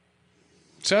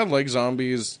 See, I like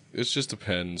zombies. It just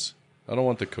depends. I don't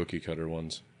want the cookie cutter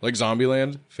ones. Like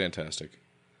Zombieland, fantastic.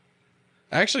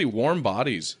 Actually, Warm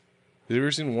Bodies. Have you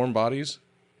ever seen Warm Bodies?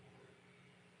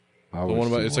 The one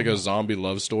about it's like a zombie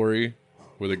love story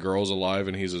where the girl's alive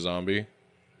and he's a zombie.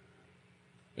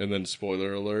 And then,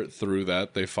 spoiler alert, through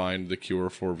that they find the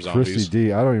cure for zombies. Christy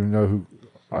D. I don't even know who.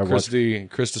 Chris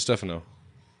DiStefano.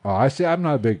 Oh, I see. I'm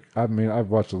not a big. I mean,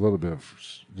 I've watched a little bit of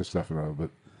DiStefano,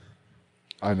 but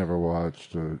I never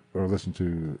watched or listened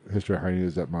to History of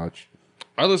Hyenas that much.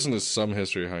 I listened to some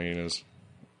History of Hyenas.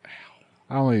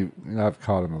 I've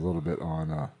caught him a little bit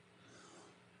on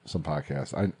some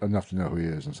podcasts. Enough to know who he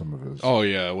is and some of his. Oh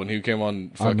yeah, when he came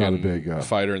on fucking I'm not a big,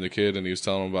 Fighter and the Kid, and he was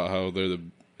telling them about how they're the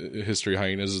History of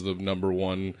Hyenas is the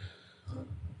 #1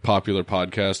 popular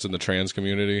podcast in the trans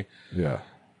community. Yeah,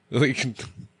 like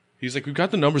he's like, we've got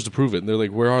the numbers to prove it, and they're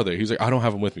like, where are they? He's like, I don't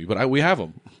have them with me, but we have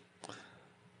them.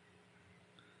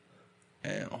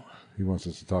 Ow. He wants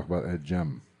us to talk about Ed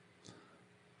Gein.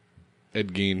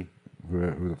 Ed Gein.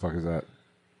 Who the fuck is that?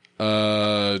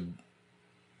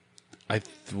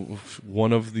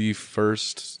 One of the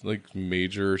first like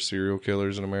major serial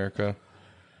killers in America.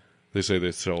 They say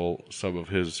they stole some of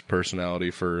his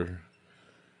personality for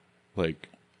like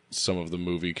some of the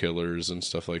movie killers and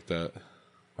stuff like that.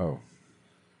 Oh.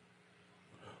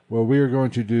 Well, we are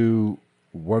going to do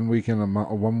 1 week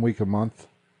a month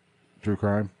true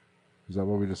crime. Is that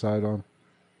what we decide on?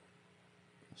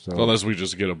 So, unless we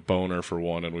just get a boner for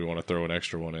one and we want to throw an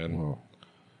extra one in. Well,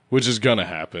 which is going to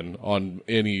happen on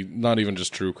any, not even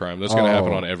just true crime. That's going to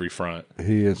happen on every front.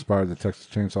 He inspired the Texas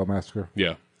Chainsaw Massacre?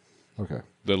 Yeah. Okay.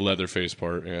 The Leatherface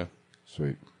part, yeah.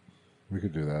 Sweet. We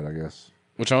could do that, I guess.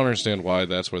 Which I don't understand why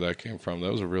that's where that came from.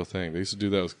 That was a real thing. They used to do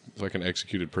that with fucking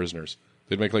executed prisoners.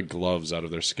 They'd make like gloves out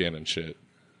of their skin and shit.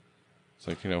 It's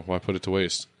like, why put it to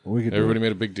waste? Everybody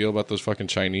made a big deal about those fucking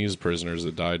Chinese prisoners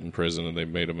that died in prison, and they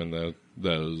made them in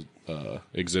those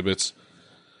exhibits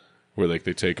where like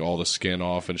they take all the skin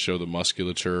off and show the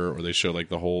musculature, or they show like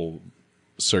the whole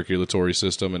circulatory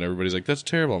system, and everybody's like, that's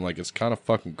terrible. I'm like, it's kind of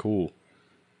fucking cool.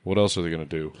 What else are they going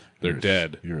to do? They're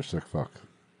dead. You're a sick fuck.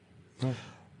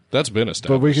 That's been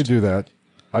established. But we could do that.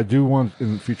 I do want,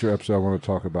 in the future episode, I want to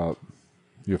talk about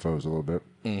UFOs a little bit.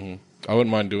 Mm-hmm. I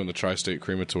wouldn't mind doing the tri-state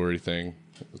crematory thing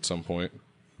at some point.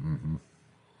 Mm-hmm.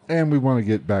 And we want to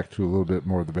get back to a little bit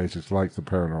more of the basics, like the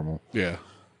paranormal. Yeah.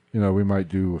 We might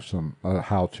do some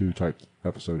how-to type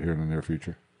episode here in the near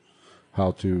future.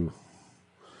 How to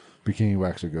bikini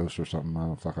wax a ghost or something. I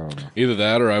don't know. Either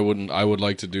that, or I would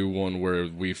like to do one where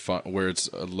where it's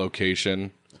a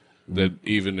location that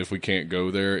even if we can't go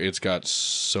there, it's got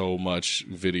so much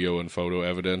video and photo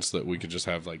evidence that we could just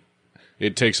have like.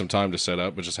 It takes some time to set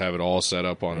up, but just have it all set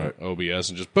up on OBS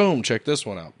and just boom, check this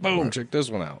one out. Boom, check this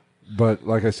one out. But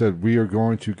like I said, we are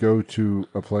going to go to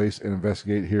a place and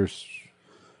investigate here,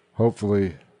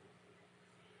 hopefully,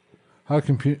 how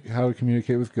to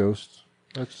communicate with ghosts.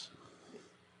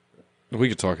 We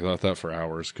could talk about that for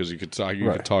hours because you could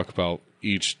talk about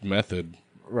each method.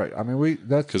 Right. I mean,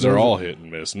 because they're all hit and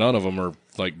miss. None of them are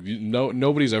like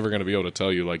nobody's ever going to be able to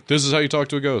tell you like this is how you talk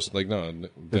to a ghost. Like no,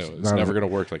 it's never going to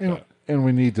work like that. And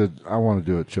we need to. I want to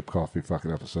do a Chip Coffee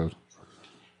fucking episode.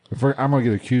 I'm going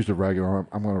to get accused of ragging on him,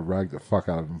 I'm going to rag the fuck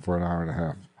out of him for an hour and a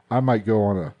half. I might go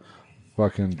on a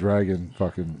fucking dragon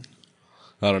fucking.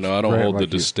 I don't know. I don't hold the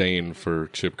disdain for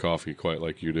Chip Coffee quite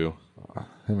like you do.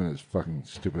 Him and his fucking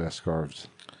stupid ass scarves.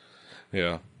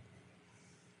 Yeah.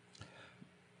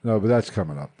 No, but that's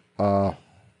coming up.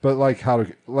 But like how to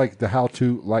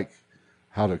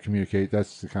communicate.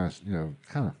 That's the kind of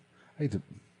I hate to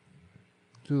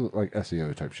do like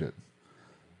SEO type shit.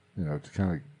 To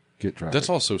kind of get traffic. That's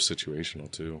also situational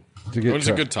too. It's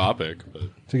a good topic, but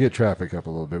to get traffic up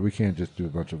a little bit, we can't just do a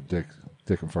bunch of dick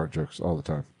and fart jokes all the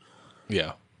time.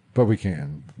 Yeah, but we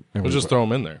can. And we'll just throw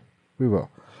them in there. We will.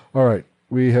 All right,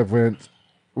 we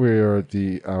are at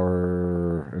the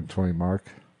hour and 20 mark.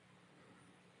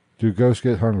 Do ghosts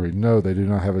get hungry? No, they do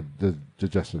not have a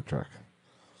digestive tract.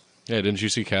 Yeah, didn't you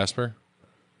see Casper?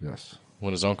 Yes.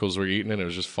 When his uncles were eating it, it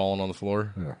was just falling on the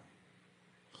floor? Yeah.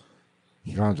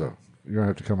 Gonzo, you're going to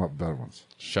have to come up with better ones.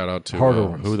 Shout out to harder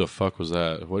ones. Who the fuck was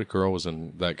that? What girl was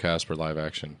in that Casper live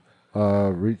action?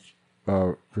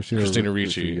 Christina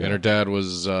Ricci. Yeah. And her dad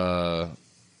was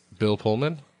Bill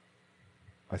Pullman?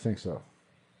 I think so.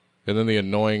 And then the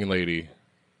annoying lady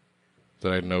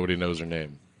that nobody knows her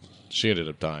name. She ended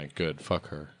up dying. Good. Fuck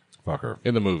her. Fuck her.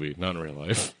 In the movie, not in real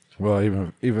life. Well,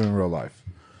 even in real life.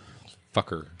 Fuck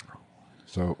her.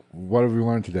 So, what have we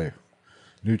learned today?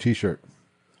 New T-shirt.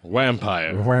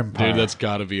 Vampire. Dude, that's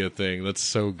got to be a thing. That's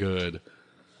so good.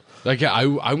 Like, yeah,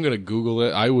 I'm going to Google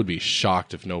it. I would be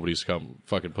shocked if nobody's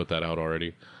fucking put that out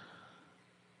already.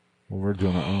 Well, we're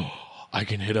doing our own. I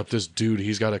can hit up this dude.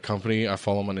 He's got a company. I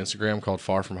follow him on Instagram called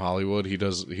Far From Hollywood. He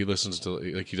does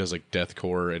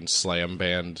deathcore and slam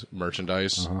band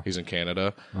merchandise. Uh-huh. He's in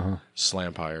Canada. Uh-huh.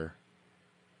 Slampire.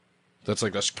 That's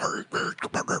like this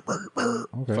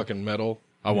fucking metal.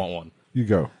 I want one. You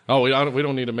go. Oh, we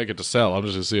don't need to make it to sell. I'm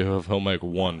just gonna see if he'll make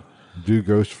one. Do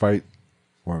ghosts fight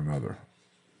one another?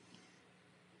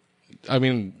 I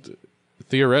mean,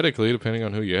 theoretically, depending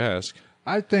on who you ask.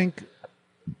 I think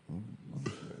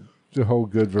the whole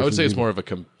good versus. I would say it's evil. more of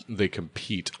they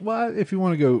compete. Well, if you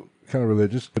want to go kind of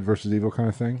religious, good versus evil kind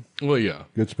of thing. Well, yeah.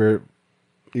 Good spirit,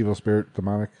 evil spirit,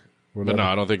 demonic. Whatever. But no,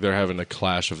 I don't think they're having a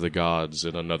clash of the gods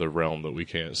in another realm that we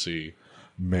can't see.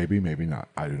 Maybe, maybe not.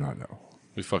 I do not know.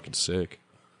 Be fucking sick.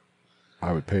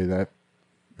 I would pay that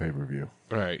pay-per-view.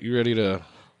 All right, you ready to?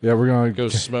 Yeah, we're gonna go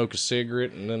smoke a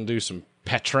cigarette and then do some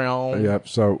Patreon. Yep.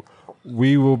 So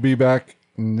we will be back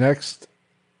next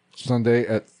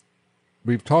Sunday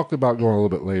We've talked about going a little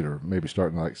bit later, maybe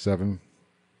starting like 7,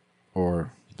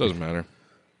 or doesn't matter.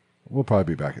 We'll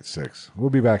probably be back at 6.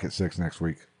 We'll be back at 6 next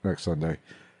Sunday,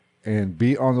 and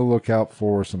be on the lookout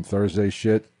for some Thursday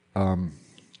shit to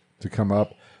come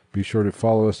up. Be sure to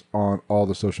follow us on all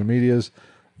the social medias.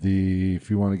 If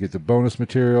you want to get the bonus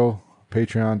material,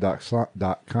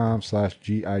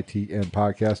 patreon.com/GITN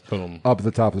podcast. Boom. Up at the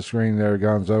top of the screen there,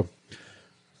 Gonzo.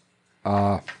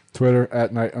 Twitter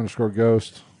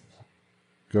 @night_ghost.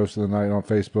 Ghost of the Night on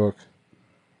Facebook.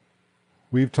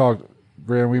 We've talked,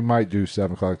 Brand, we might do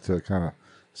 7 o'clock to kind of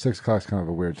 6 o'clock's kind of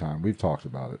a weird time. We've talked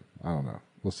about it. I don't know.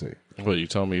 We'll see. What, you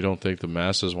tell me you don't think the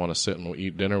masses want to sit and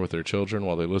eat dinner with their children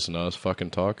while they listen to us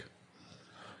fucking talk?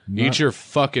 Eat your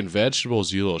fucking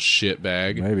vegetables, you little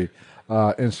shitbag. Maybe.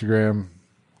 Instagram,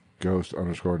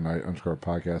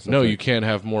 ghost_night_podcast. No, you can't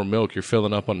have more milk. You're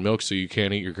filling up on milk, so you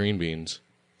can't eat your green beans.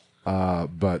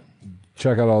 But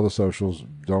check out all the socials.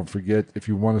 Don't forget, if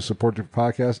you want to support the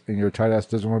podcast and your tight ass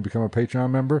doesn't want to become a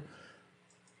Patreon member,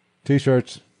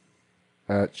 T-shirts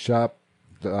at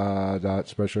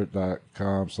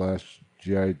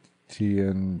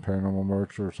shop.spreadshirt.com/GITN paranormal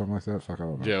merch or something like that. Fuck, I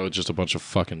don't know. Yeah, with just a bunch of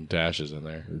fucking dashes in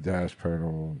there. Dash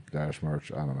paranormal dash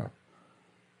merch. I don't know.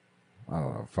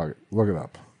 Fuck it. Look it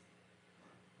up.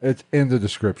 It's in the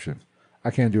description.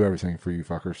 I can't do everything for you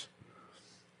fuckers.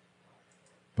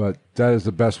 But that is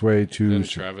the best way to... Then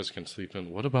Travis can sleep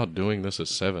in. What about doing this at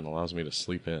 7 allows me to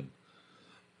sleep in?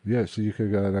 Yeah, so you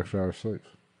could get an extra hour of sleep.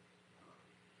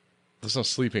 That's not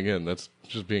sleeping in. That's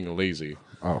just being lazy.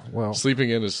 Oh, well. Sleeping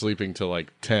in is sleeping till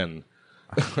like 10.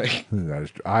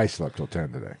 I slept till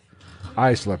 10 today.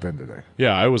 I slept in today.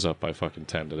 Yeah, I was up by fucking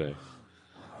 10 today.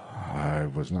 I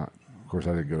was not. Of course,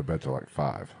 I didn't go to bed till like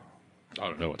 5. I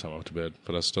don't know what time I went to bed,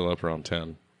 but I was still up around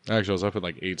 10. Actually, I was up at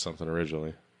like 8 something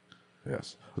originally.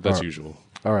 Yes. But that's usual.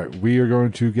 All right. We are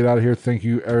going to get out of here. Thank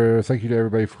you to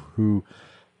everybody who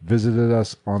visited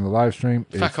us on the live stream.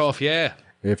 Fuck off, yeah.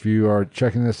 If you are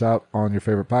checking this out on your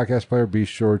favorite podcast player, be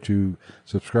sure to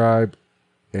subscribe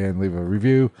and leave a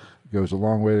review. It goes a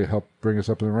long way to help bring us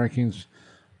up in the rankings.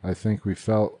 I think we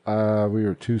felt we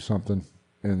were 2-something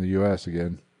in the U.S.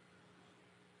 again.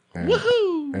 And,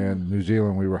 woohoo! And New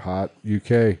Zealand, we were hot.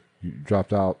 UK, you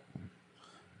dropped out.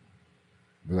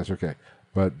 But that's okay.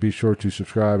 But be sure to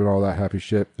subscribe and all that happy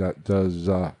shit. That does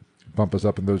bump us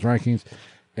up in those rankings.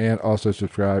 And also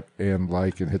subscribe and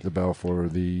like and hit the bell for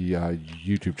the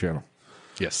YouTube channel.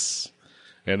 Yes.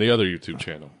 And the other YouTube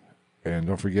channel. And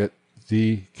don't forget,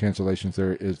 The Cancellation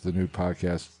Theory is the new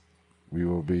podcast. We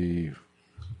will be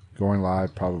going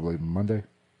live probably Monday.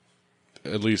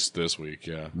 At least this week,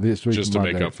 yeah. This week, just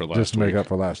Monday, to make up for last week. Just to make up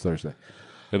for last Thursday.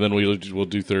 And then we'll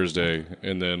do Thursday,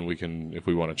 and then we can, if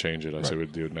we want to change it, I say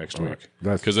we'd do it next week.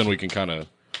 Because then we can kind of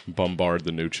bombard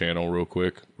the new channel real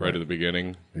quick right at the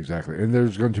beginning. Exactly. And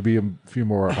there's going to be a few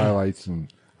more highlights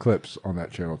and clips on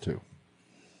that channel, too.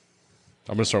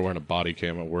 I'm going to start wearing a body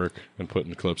cam at work and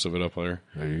putting clips of it up there.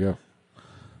 There you go.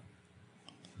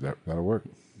 That'll work.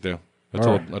 Yeah. I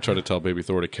tried to tell Baby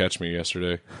Thor to catch me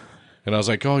yesterday. And I was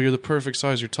like, oh, you're the perfect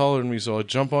size. You're taller than me, so I'll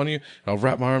jump on you. And I'll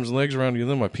wrap my arms and legs around you,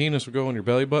 and then my penis will go on your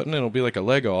belly button, and it'll be like a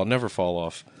Lego. I'll never fall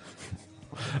off.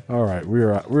 All right. We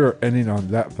are ending on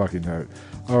that fucking note.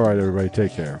 All right, everybody.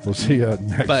 Take care. We'll see you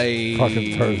next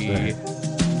fucking Thursday.